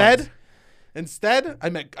on instead, I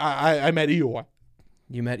met Eeyore.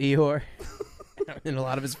 You met Eeyore and a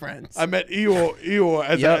lot of his friends. I met Eeyore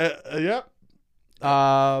as yep.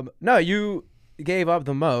 No, you gave up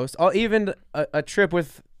the most. Even a trip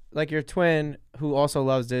with like your twin who also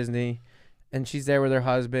loves Disney, and she's there with her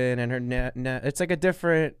husband and her it's like a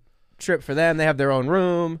different trip for them. They have their own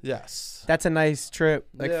room. Yes, that's a nice trip.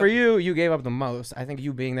 For you gave up the most. I think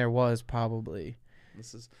you being there was probably.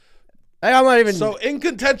 I'm not even so in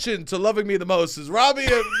contention to loving me the most is Robbie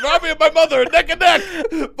and my mother neck and neck,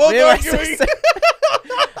 both arguing.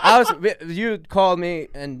 You called me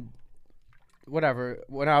and whatever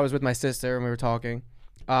when I was with my sister and we were talking,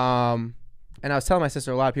 and I was telling my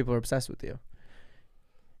sister a lot of people are obsessed with you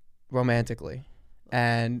romantically,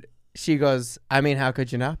 and she goes, I mean, how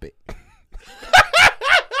could you not be?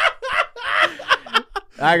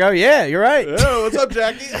 I go, yeah, you're right. Yeah, what's up,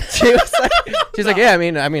 Jackie? She's like, yeah, I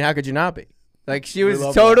mean, how could you not be? Like, she was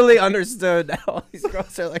totally understood that all these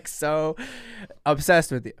girls are like so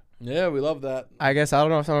obsessed with you. Yeah, we love that. I guess, I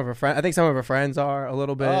don't know if some of her friends, I think some of her friends are a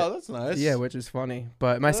little bit. Oh, that's nice. Yeah, which is funny.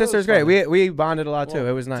 But my sister's great. We bonded a lot too.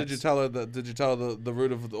 It was nice. Did you tell her the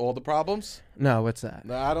root of all the problems? No, what's that?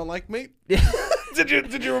 No, I don't like meat. Yeah. Did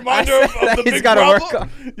you remind her of the he's big gotta problem? work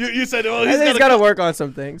on. You said, well, he's got to work on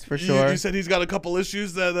some things for sure. You said he's got a couple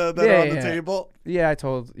issues that are on the table. Yeah, I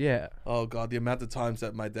told. Yeah. Oh God, the amount of times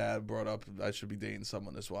that my dad brought up I should be dating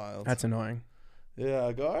someone is wild. That's annoying. Yeah,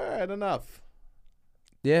 I go, all right, enough.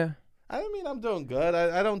 Yeah. I mean, I'm doing good.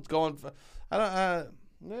 I don't go on. I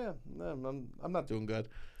don't. I'm not doing good.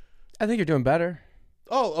 I think you're doing better.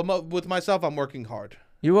 Oh, with myself, I'm working hard.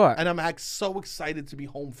 You are, and I'm so excited to be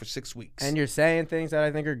home for 6 weeks. And you're saying things that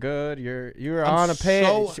I think are good. You're on a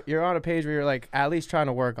page. You're on a page where you're like at least trying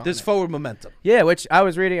to work on. There's forward momentum. Yeah, which I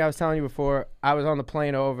was reading. I was telling you before. I was on the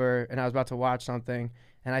plane over, and I was about to watch something,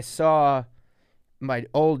 and I saw my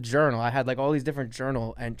old journal. I had like all these different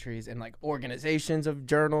journal entries and like organizations of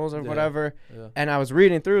journals or whatever. Yeah. And I was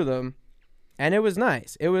reading through them, and it was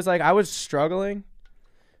nice. It was like I was struggling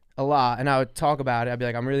a lot, and I would talk about it. I'd be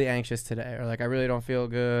like, I'm really anxious today, or like I really don't feel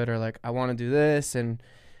good, or like I want to do this, and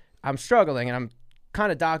I'm struggling, and I'm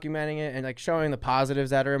kind of documenting it and like showing the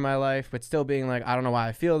positives that are in my life, but still being like, I don't know why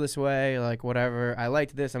I feel this way, like whatever. I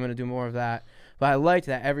liked this, I'm gonna do more of that. But I liked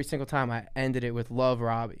that every single time I ended it with love,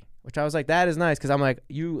 Robbie. Which I was like, that is nice, because I'm like,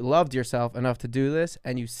 you loved yourself enough to do this,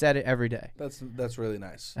 and you said it every day. That's really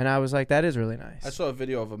nice. And I was like, that is really nice. I saw a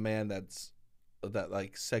video of a man that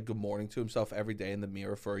like said good morning to himself every day in the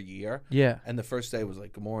mirror for a year. Yeah. And the first day was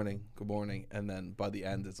like, good morning, and then by the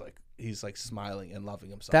end, it's like he's like smiling and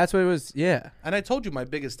loving himself. That's what it was. Yeah. And I told you my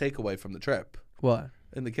biggest takeaway from the trip. What?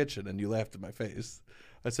 In the kitchen, and you laughed in my face.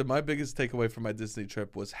 I said my biggest takeaway from my Disney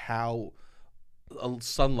trip was how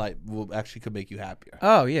sunlight could make you happier.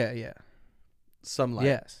 Oh yeah, yeah. Sunlight.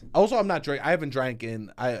 Yes. Also, I haven't drank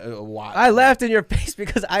in a while. I laughed in your face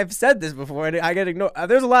because I've said this before, and I get ignored.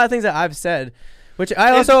 There's a lot of things that I've said, which I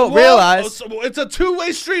also realize. It's a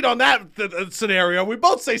two-way street on that scenario. We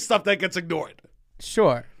both say stuff that gets ignored.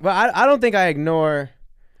 Sure, but I don't think I ignore.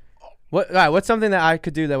 What's something that I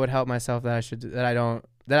could do that would help myself that I should do, that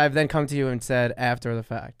I've then come to you and said after the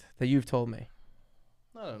fact that you've told me?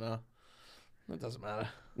 I don't know. It doesn't matter.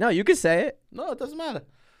 No, you can say it. No, it doesn't matter.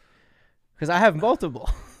 Because I have multiple.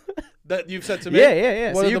 That you've said to me?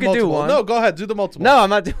 Yeah. What so you can do one. No, go ahead. Do the multiple. No, I'm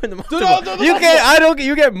not doing the multiple. Do the multiple.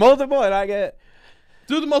 You get multiple and I get.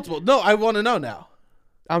 Do the multiple. No, I want to know now.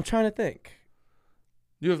 I'm trying to think.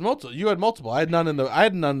 You have multiple. You had multiple. I had none in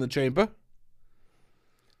the chamber.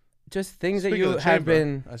 Just things that you have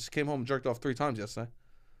been. I just came home and jerked off 3 times yesterday.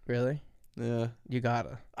 Really? Yeah. You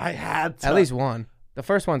gotta. I had to. At least one. The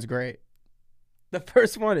first one's great. The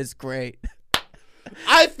first one is great.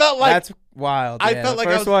 I felt like that's wild. I felt like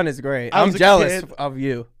the first one is great. I'm jealous of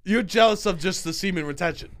you. You're jealous of just the semen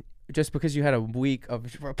retention. Just because you had a week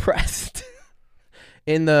of repressed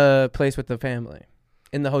in the place with the family,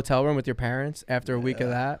 in the hotel room with your parents. After a week of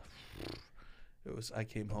that, it was. I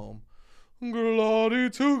came home. Glory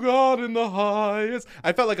to God in the highest.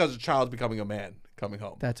 I felt like I was a child becoming a man coming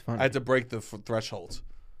home. That's funny. I had to break the thresholds.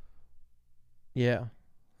 Yeah.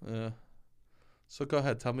 Yeah. So go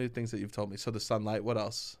ahead, tell me the things that you've told me. So the sunlight, what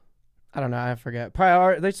else? I don't know, I forget.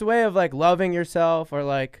 There's a way of like loving yourself, or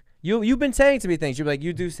like you've been saying to me things. You're like,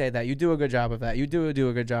 you do say that. You do a good job of that. You do a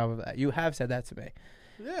good job of that. You have said that to me.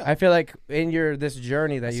 Yeah. I feel like in this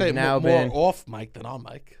journey that you've now been more off mic than on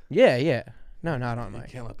mic. Yeah. No, not on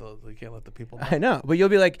mic. You can't let the people know. I know, but you'll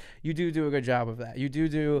be like, you do a good job of that. You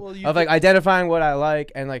do like identifying what I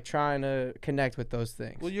like and like trying to connect with those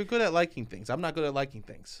things. Well, you're good at liking things. I'm not good at liking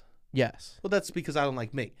things. Yes. Well, that's because I don't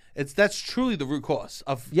like me. That's truly the root cause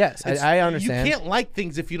of. Yes, I understand. You can't like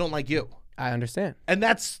things if you don't like you. I understand. And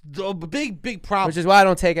that's the big problem. Which is why I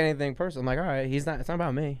don't take anything personal. I'm like, all right, it's not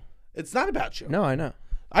about me. It's not about you. No, I know.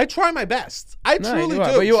 I try my best. I truly do.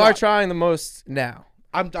 But you are trying the most now.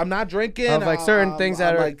 I'm not drinking. Of like certain things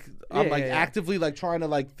that I'm actively like trying to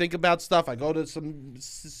like think about stuff. I go to some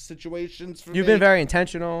situations. You've been very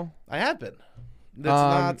intentional. I have been.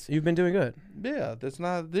 You've been doing good. Yeah, there's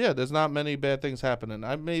not many bad things happening.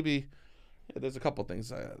 There's a couple things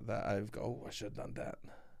that I've I should have done that.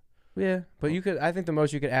 Yeah, but I think the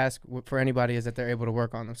most you could ask for anybody is that they're able to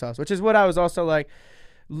work on themselves, which is what I was also like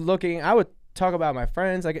looking. I would talk about my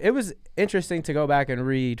friends. Like, it was interesting to go back and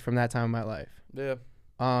read from that time in my life. Yeah.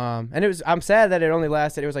 And I'm sad that it only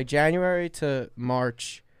lasted. It was like January to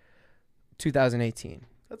March 2018.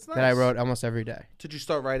 That's nice. That I wrote almost every day. Did you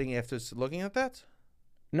start writing after looking at that?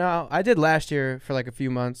 No, I did last year for like a few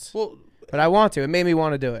months. Well, but I want to. It made me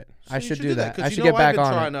want to do it. so I you should do that. 'cause I you should know get back I've been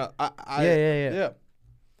on trying it. To, Yeah.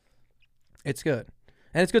 It's good.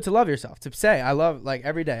 And it's good to love yourself. To say, I love, like,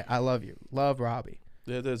 every day, I love you. Love Robbie.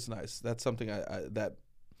 Yeah, that's nice. That's something that's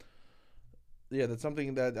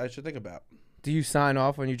something that I should think about. Do you sign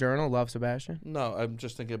off when you journal, love Sebastian? No, I'm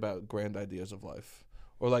just thinking about grand ideas of life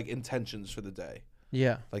or like intentions for the day,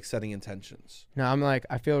 Yeah. like setting intentions. No, I'm like,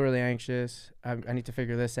 I feel really anxious. I need to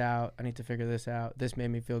figure this out. This made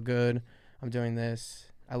me feel good. I'm doing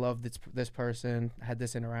this. I love this person. I had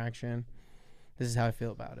this interaction. This is how I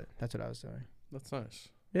feel about it. That's what I was doing. That's nice.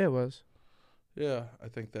 Yeah, it was. Yeah, I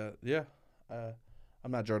think that. Yeah,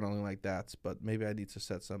 I'm not journaling like that, but maybe I need to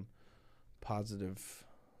set some positive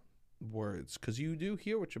words because you do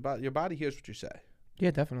hear what your body hears what you say.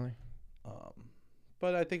 Yeah, definitely.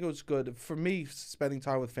 But I think it was good for me. Spending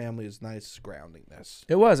time with family is nice groundingness.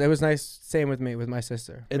 It was nice. Same with me, with my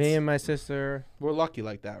sister. Me It's- and my sister. We're lucky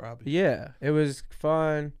like that, Robbie. Yeah, it was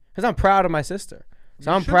fun because I'm proud of my sister. So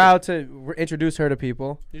You I'm should proud to introduce her to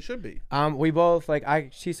people. You should be. We both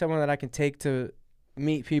she's someone that I can take to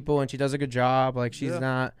meet people, and she does a good job. Like she's Yeah.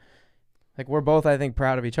 not like we're both, I think,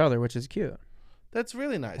 proud of each other, which is cute. That's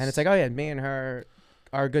really nice. And it's like, oh yeah, me and her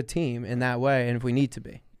are a good team in that way, and if we need to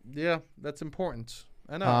be. Yeah, that's important.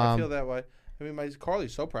 I know. I feel that way. I mean,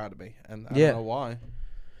 Carly's so proud of me, and I don't know why.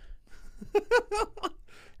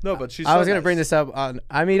 No, but she's. I was so gonna nice. bring this up on.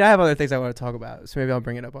 I mean, I have other things I want to talk about, so maybe I'll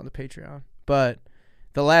bring it up on the Patreon. But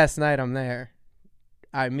the last night I'm there,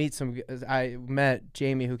 I met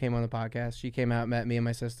Jamie, who came on the podcast. She came out, met me and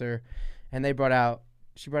my sister, and she brought out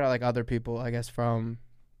like other people, I guess, from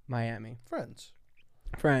Miami, friends,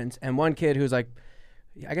 and one kid who's like,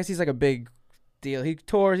 I guess he's like a big deal. He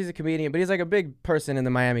tours, he's a comedian, but he's like a big person in the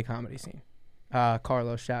Miami comedy scene.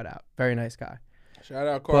 Carlos, shout out, very nice guy. Shout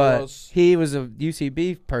out Carlos. But he was a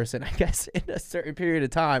UCB person, I guess, in a certain period of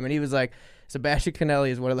time, and he was like, Sebastian Canelli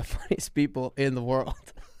is one of the funniest people in the world.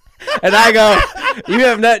 And I go, you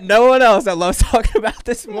have no one else that loves talking about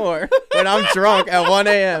this more when I'm drunk at 1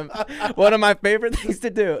 a.m. One of my favorite things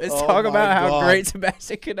to do is talk about how great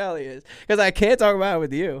Sebastian Canelli is. Because I can't talk about it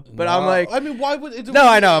with you. But I'm like... I mean, why would it... No,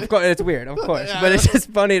 I know. Of course, it's weird, of course. Yeah. But it's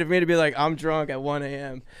just funny to me to be like, I'm drunk at 1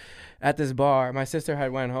 a.m. at this bar. My sister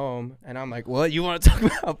had went home, and I'm like, what? You want to talk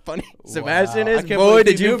about how funny Sebastian is? Boy,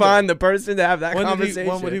 did you find the person to have that conversation.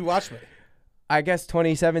 When would he watch me? I guess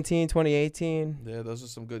 2017, 2018. Yeah, those are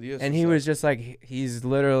some good years. And he was just like, he's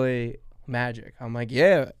literally magic. I'm like,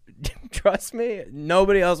 yeah, trust me.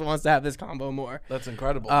 Nobody else wants to have this combo more. That's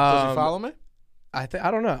incredible. Does he follow me? I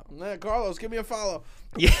don't know. Nah, Carlos, give me a follow.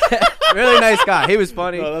 Yeah, really nice guy. He was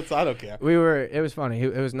funny. No, I don't care. It was funny.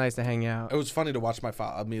 It was nice to hang out. It was funny to watch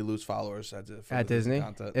me lose followers at Disney.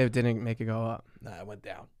 Content. It didn't make it go up. Nah, it went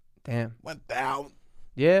down. Damn. Went down.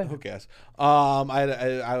 Yeah. Who cares?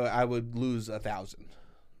 I would lose 1,000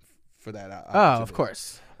 for that. Of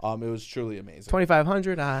course. It was truly amazing.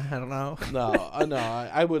 2,500. I don't know. No,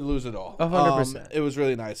 I would lose it all. 100%. It was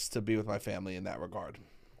really nice to be with my family in that regard.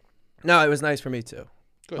 No, it was nice for me too.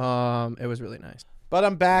 Good. It was really nice. But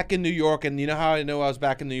I'm back in New York, and you know how I knew I was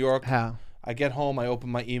back in New York? How? I get home, I open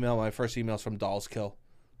my email. My first email's from Dolls Kill.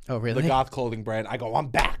 Oh, really? The goth clothing brand. I go, I'm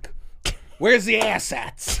back. Where's the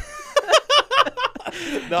assets?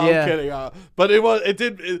 No, Yeah. I'm kidding. But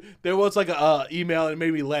there was like a email, and it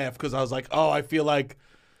made me laugh because I was like, oh, I feel like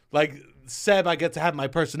Seb, I get to have my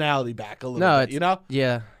personality back a little bit, you know?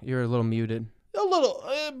 Yeah, you're a little muted. A little,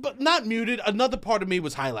 but not muted. Another part of me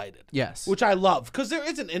was highlighted. Yes. Which I love, because there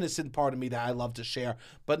is an innocent part of me that I love to share.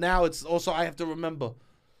 But now it's also, I have to remember,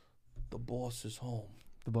 the boss is home.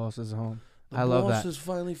 The boss is home. I love boss that. is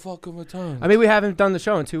finally fucking returned. I mean, we haven't done the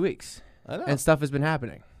show in 2 weeks. I know. And stuff has been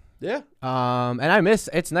happening. Yeah. And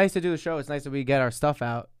it's nice to do the show. It's nice that we get our stuff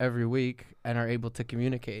out every week and are able to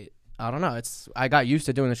communicate. I don't know. I got used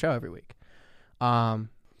to doing the show every week.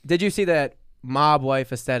 Did you see that mob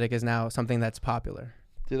wife aesthetic is now something that's popular?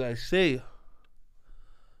 Did I see?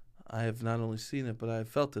 I have not only seen it, but I have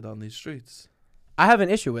felt it on these streets. I have an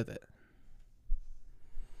issue with it.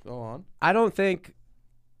 Go on. I don't think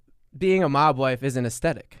being a mob wife is an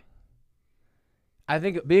aesthetic. I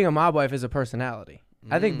think being a mob wife is a personality.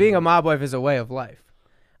 I think being a mob wife is a way of life.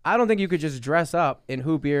 I don't think you could just dress up in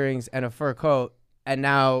hoop earrings and a fur coat and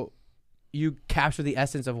now you capture the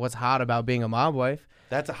essence of what's hot about being a mob wife.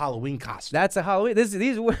 That's a Halloween costume. That's a Halloween.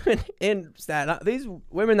 These women in Staten, these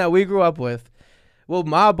women that we grew up with, will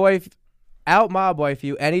mob wife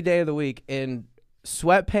you any day of the week in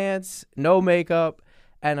sweatpants, no makeup,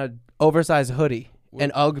 and a oversized hoodie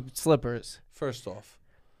and UGG slippers. First off,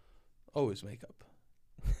 always makeup.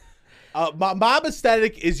 Mob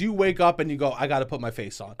aesthetic is you wake up and you go, I got to put my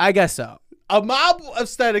face on. I guess so. A mob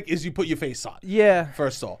aesthetic is you put your face on. Yeah.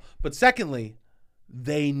 First of all. But secondly,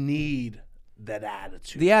 they need that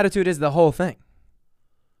attitude. The attitude is the whole thing.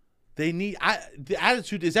 They need the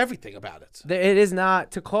attitude is everything about it. It is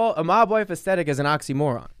not to call a mob wife aesthetic as an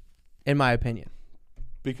oxymoron, in my opinion.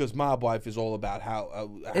 Because mob wife is all about how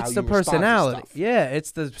It's you the personality. respond to stuff. Yeah,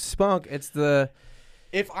 it's the spunk. It's the.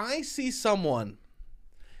 If I see someone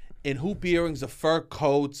in hoop earrings, a fur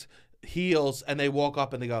coat, heels, and they walk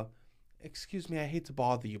up and they go, "Excuse me, I hate to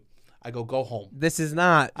bother you," I go home. This is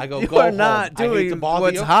not. I go, You go are home. not I hate to doing bother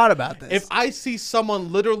what's you. hot about this. If I see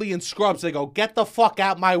someone literally in scrubs, they go, "Get the fuck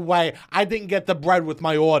out my way. I didn't get the bread with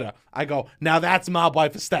my order." I go, now that's mob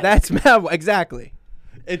wife aesthetic. That's mob exactly.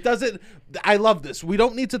 It doesn't. I love this. We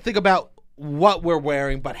don't need to think about what we're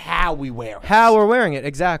wearing, but how we wear it. How we're wearing it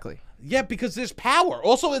exactly. Yeah, because there's power.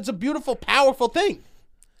 Also, it's a beautiful, powerful thing.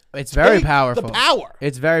 It's very Take powerful. The power.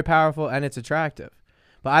 It's very powerful and it's attractive.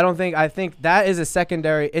 But I think that is a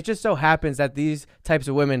secondary. It just so happens that these types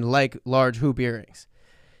of women like large hoop earrings.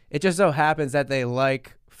 It just so happens that they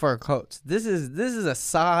like fur coats. This is a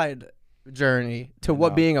side journey to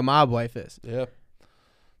what being a mob wife is. Yeah.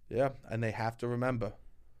 Yeah, and they have to remember.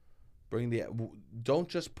 Don't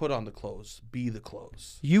just put on the clothes. Be the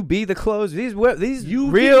clothes. You be the clothes. These You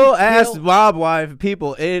real didn't ass kill- mob wife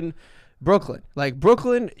people in Brooklyn. Like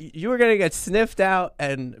Brooklyn, you were gonna get sniffed out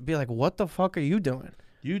and be like, "What the fuck are you doing?"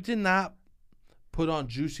 You did not put on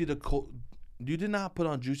Juicy Couture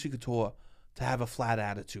to have a flat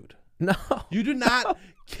attitude. No. You do not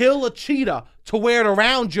kill a cheetah to wear it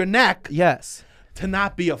around your neck Yes. to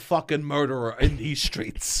not be a fucking murderer in these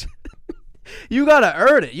streets. You gotta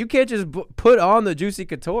earn it. You can't just put on the Juicy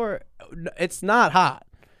Couture. It's not hot.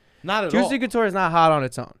 Not at all. Juicy Couture is not hot on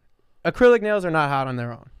its own. Acrylic nails are not hot on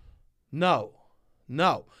their own. No.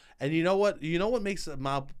 And you know what? You know what makes a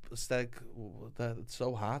mob aesthetic that it's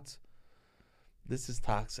so hot? This is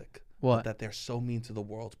toxic. What? That they're so mean to the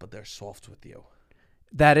world, but they're soft with you.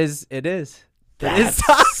 It is. It is That's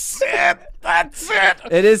toxic. it. That's it.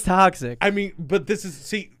 It is toxic. I mean, but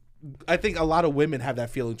I think a lot of women have that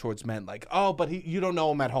feeling towards men, like, oh, but you don't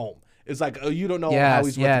know him at home. It's like, oh, you don't know how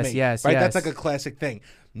he's with me. Yes. Right? That's like a classic thing.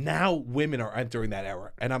 Now women are entering that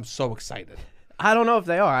era, and I'm so excited. I don't know if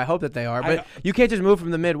they are. I hope that they are. But you can't just move from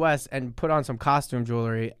the Midwest and put on some costume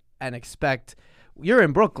jewelry and expect. You're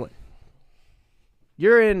in Brooklyn.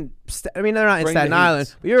 You're in. They're not in Bring Staten the Island.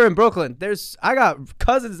 heat. But you're in Brooklyn. I got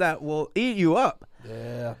cousins that will eat you up.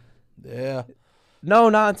 Yeah. No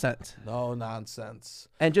nonsense. No nonsense.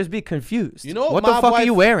 And just be confused. You know what what the mob fuck are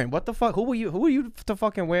you wife- wearing? What the fuck? Who are you to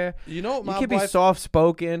fucking wear? You know what You mob can be wife soft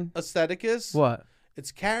spoken. aesthetic is? What?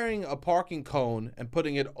 It's carrying a parking cone and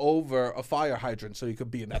putting it over a fire hydrant so you could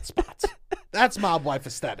be in that spot. That's mob wife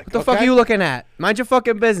aesthetic. What the fuck are you looking at? Mind your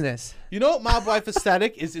fucking business. You know what mob wife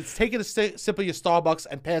aesthetic is? It's taking a sip of your Starbucks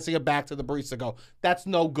and passing it back to the barista. Go, that's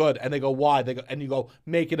no good. And they go, why? They go, and you go,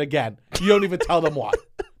 make it again. You don't even tell them why.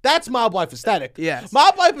 That's mob wife aesthetic. Yes.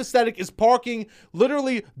 Mob wife aesthetic is parking,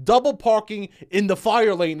 literally double parking in the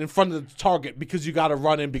fire lane in front of the Target because you got to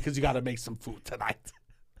run in because you got to make some food tonight.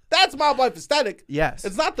 That's mob wife aesthetic. Yes.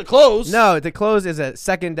 It's not the clothes. No, the clothes is a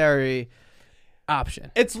secondary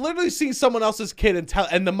option. It's literally seeing someone else's kid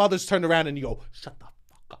and the mother's turned around and you go, shut the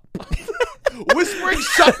fuck up. Whispering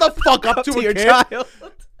shut the fuck up to a your kid, child.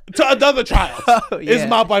 to another child is yeah.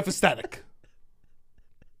 mob wife aesthetic.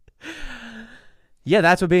 Yeah,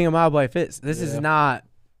 that's what being a mob wife is. This is Yeah. not.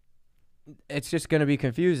 It's just gonna be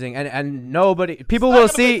confusing, and nobody. People will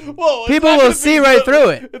see. People will see right through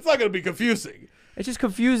it. It's not going to be confusing. It's just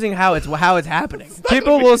confusing how it's happening. not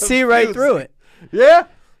People gonna be will see right through confusing. it. Yeah,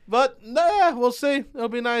 but nah, we'll see. It'll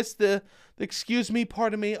be nice to excuse me,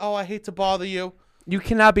 pardon me. Oh, I hate to bother you. You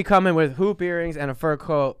cannot be coming with hoop earrings and a fur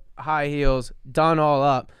coat, high heels, done all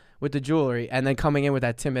up with the jewelry, and then coming in with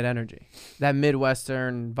that timid energy, that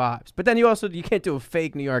Midwestern vibes. But then you can't do a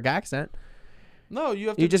fake New York accent. No, you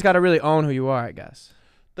have to. You just got to really own who you are, I guess.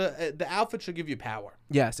 The outfit should give you power.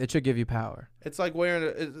 Yes, it should give you power. It's like wearing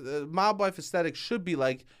a mob wife aesthetic should be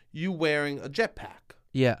like you wearing a jetpack.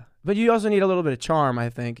 Yeah, but you also need a little bit of charm. I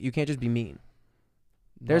think you can't just be mean.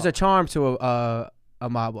 There's No. a charm to a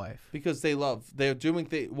mob wife. Because they're doing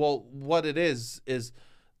things. Well, what it is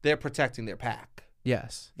they're protecting their pack.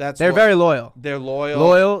 Yes, That's they're what- very loyal. They're loyal.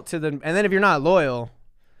 Loyal to them, and then if you're not loyal,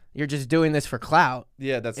 you're just doing this for clout.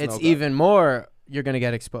 Yeah, that's It's no good. even more. You're gonna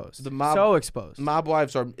get exposed. The mob- so exposed. Mob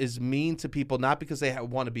wives is mean to people not because they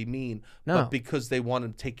want to be mean, No. but because they want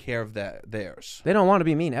to take care of theirs. They don't want to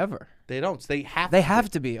be mean ever. They don't. They have. They have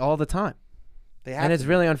to be all the time, They have. and it's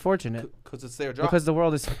really unfortunate because it's their job. because the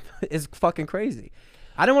world is fucking crazy.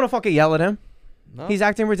 I didn't want to fucking yell at him. No, He's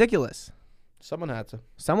acting ridiculous. someone had to.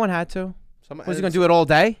 Someone had to. Someone, Was he gonna do it all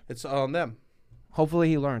day? It's on them. Hopefully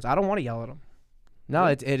he learns. I don't want to yell at him. No,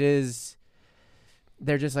 Yeah. it is.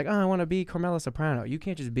 They're just like, oh, I want to be Carmela Soprano. You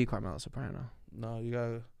can't just be Carmela Soprano. No, you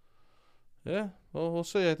gotta. Yeah, well, we'll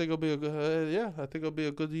see. I think it'll be a good. I think it'll be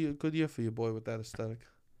a good year for you, boy, with that aesthetic.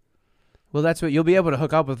 Well, that's what you'll be able to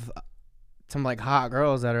hook up with some like hot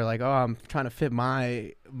girls that are like, oh, I'm trying to fit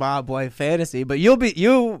my mob boy fantasy. But you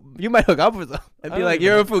might hook up with them and I be don't like, even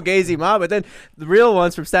you're know. a Fugazi mob. But then the real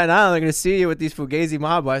ones from Staten Island are gonna see you with these Fugazi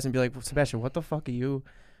mob boys and be like, Sebastian, what the fuck are you?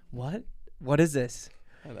 What is this?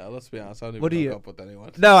 I know. Let's be honest. I don't even What do hook you- up with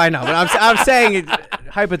anyone. No, I know, but I'm saying it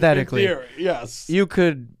hypothetically. In theory, yes. You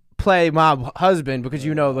could play mob husband because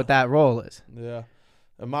you know what that role is. Yeah.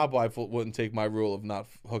 And my wife wouldn't take my rule of not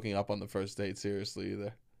hooking up on the first date seriously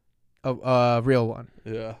either. A real one.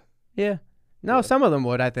 Yeah. Yeah. No, Yeah. some of them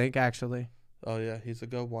would, I think, actually. Oh yeah, he's a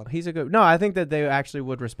good one. He's a good. No, I think that they actually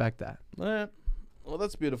would respect that. Well,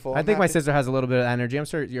 that's beautiful. I I'm think my happy. sister has a little bit of energy. I'm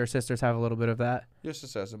sure your sisters have a little bit of that. Your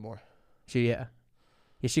sister has it more. Yeah,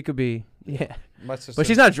 she could be. Yeah, My sister. but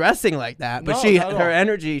she's not dressing like that. But No, she, not at her all.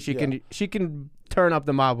 energy, she Yeah. can turn up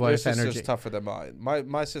the mob Your wife sister's energy. tougher than mine.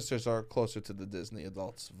 My sisters are closer to the Disney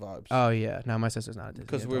adults vibes. Oh yeah, no, my sister's not a Disney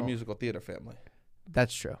because we're a adult. musical theater family.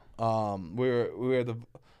 That's true. We're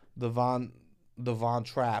the Von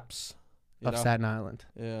Trapps you Of know? Staten Island.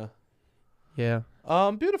 Yeah. Yeah,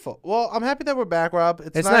 Beautiful. Well, I'm happy that we're back, Rob.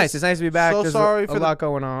 it's nice. It's nice to be back. So There's sorry a for the- lot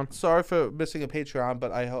going on. Sorry for missing a Patreon,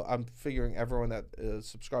 but I'm figuring everyone that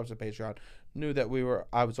subscribes to Patreon knew that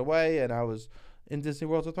I was away and I was in Disney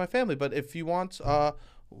World with my family. But if you want,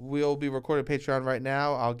 we'll be recording Patreon right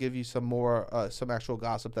now. I'll give you some more some actual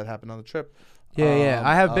gossip that happened on the trip. Yeah.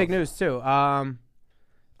 I have big news too. I'm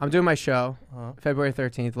doing my show Uh-huh. February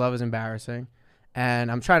 13th. Love is embarrassing,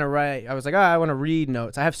 and I'm trying to write. I was like, I want to read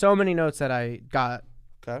notes. I have so many notes that I got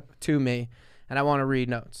Okay. to me, and I want to read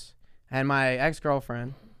notes. And my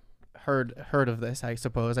ex-girlfriend heard of this, I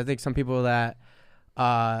suppose. I think some people that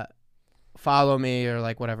follow me or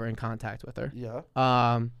like whatever in contact with her. Yeah.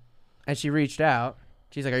 And she reached out.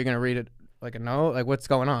 She's like, "Are you gonna read it like a note? Like what's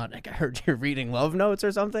going on? Like I heard you're reading love notes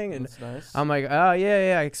or something." And That's nice. I'm like, "Oh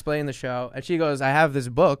yeah." I explained the show, and she goes, "I have this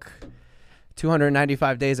book,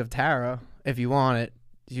 295 Days of Tarot. If you want it,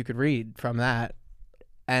 you could read from that."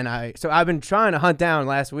 And I've been trying to hunt down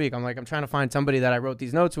last week. I'm trying to find somebody that I wrote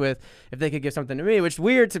these notes with, if they could give something to me, which is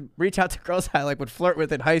weird to reach out to girls I like would flirt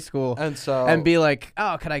with in high school and so and be like,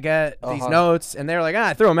 oh, can I get these Uh-huh. notes? And they're like,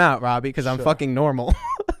 throw them out, Robbie, because I'm Sure. fucking normal.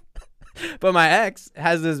 But my ex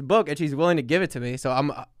has this book and she's willing to give it to me.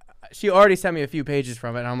 So she already sent me a few pages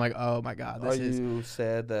from it. And I'm like, oh my God, are you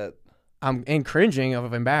sad that I'm in cringing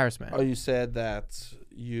of embarrassment. Are you sad that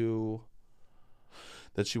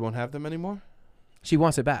she won't have them anymore? She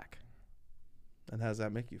wants it back. And how does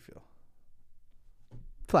that make you feel?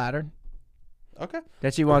 Flattered Okay.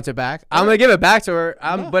 that she wants it back. I'm going to give it back to her.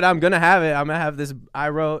 Yeah. But I'm going to have it. I'm going to have this I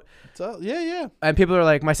wrote. So yeah. And people are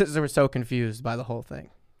like, my sisters were so confused by the whole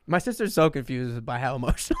thing. My sister's so confused by how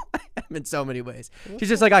emotional I am in so many ways. She's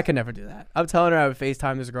just like, I could never do that. I'm telling her I would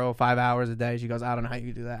FaceTime this girl 5 hours a day. She goes, I don't know how you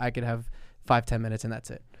could do that. I could have 5-10 minutes and that's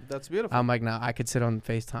it. That's beautiful. I'm like, no, I could sit on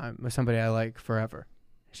FaceTime with somebody I like forever.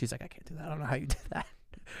 She's like, I can't do that. I don't know how you do that.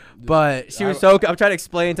 But she was I'm trying to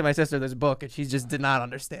explain to my sister this book, and she just did not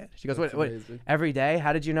understand. She goes, That's what, amazing. every day?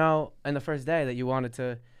 How did you know in the first day that you were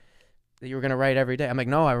going to write every day? I'm like,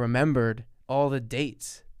 no, I remembered all the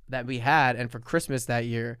dates that we had. And for Christmas that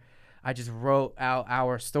year, I just wrote out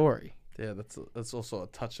our story. Yeah, that's also a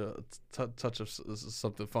touch of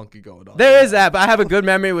something funky going on. There is that, but I have a good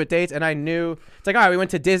memory with dates, and I knew. It's like, all right, we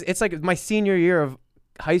went to Disney. It's like my senior year of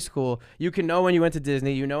high school. You can know when you went to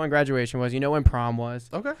Disney. You know when graduation was. You know when prom was.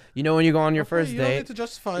 Okay. You know when you go on your first You don't date. need to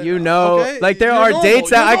justify it. You know, Okay? like there You're are normal. dates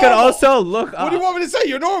that You're I could normal. also look up. What do you want me to say?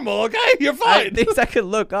 You're normal, okay? You're fine. Things I could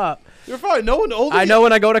look up. You're fine. No one older. I know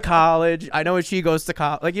when I go to college. I know when she goes to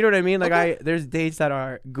college. Like, you know what I mean? Like, Okay. there's dates that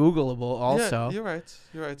are Googleable also. Yeah, you're right.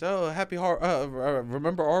 You're right. Oh,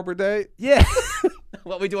 remember Arbor Day? Yeah.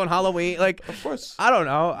 What we do on Halloween. Like, Of course. I don't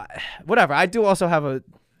know. Whatever. I do also have a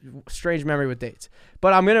strange memory with dates.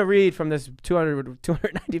 But I'm going to read from this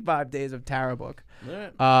 295 Days of Tarot book.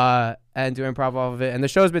 Yeah. And do improv off of it. And the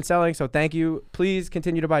show's been selling, so thank you. Please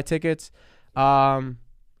continue to buy tickets. I'm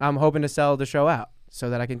hoping to sell the show out so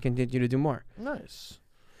that I can continue to do more. Nice.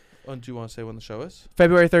 And do you want to say when the show is?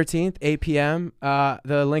 February 13th, 8 p.m.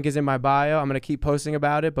 The link is in my bio. I'm going to keep posting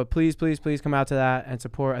about it, but please come out to that and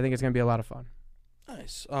support. I think it's going to be a lot of fun.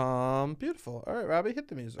 Nice. Beautiful. All right, Robbie, hit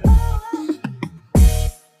the music.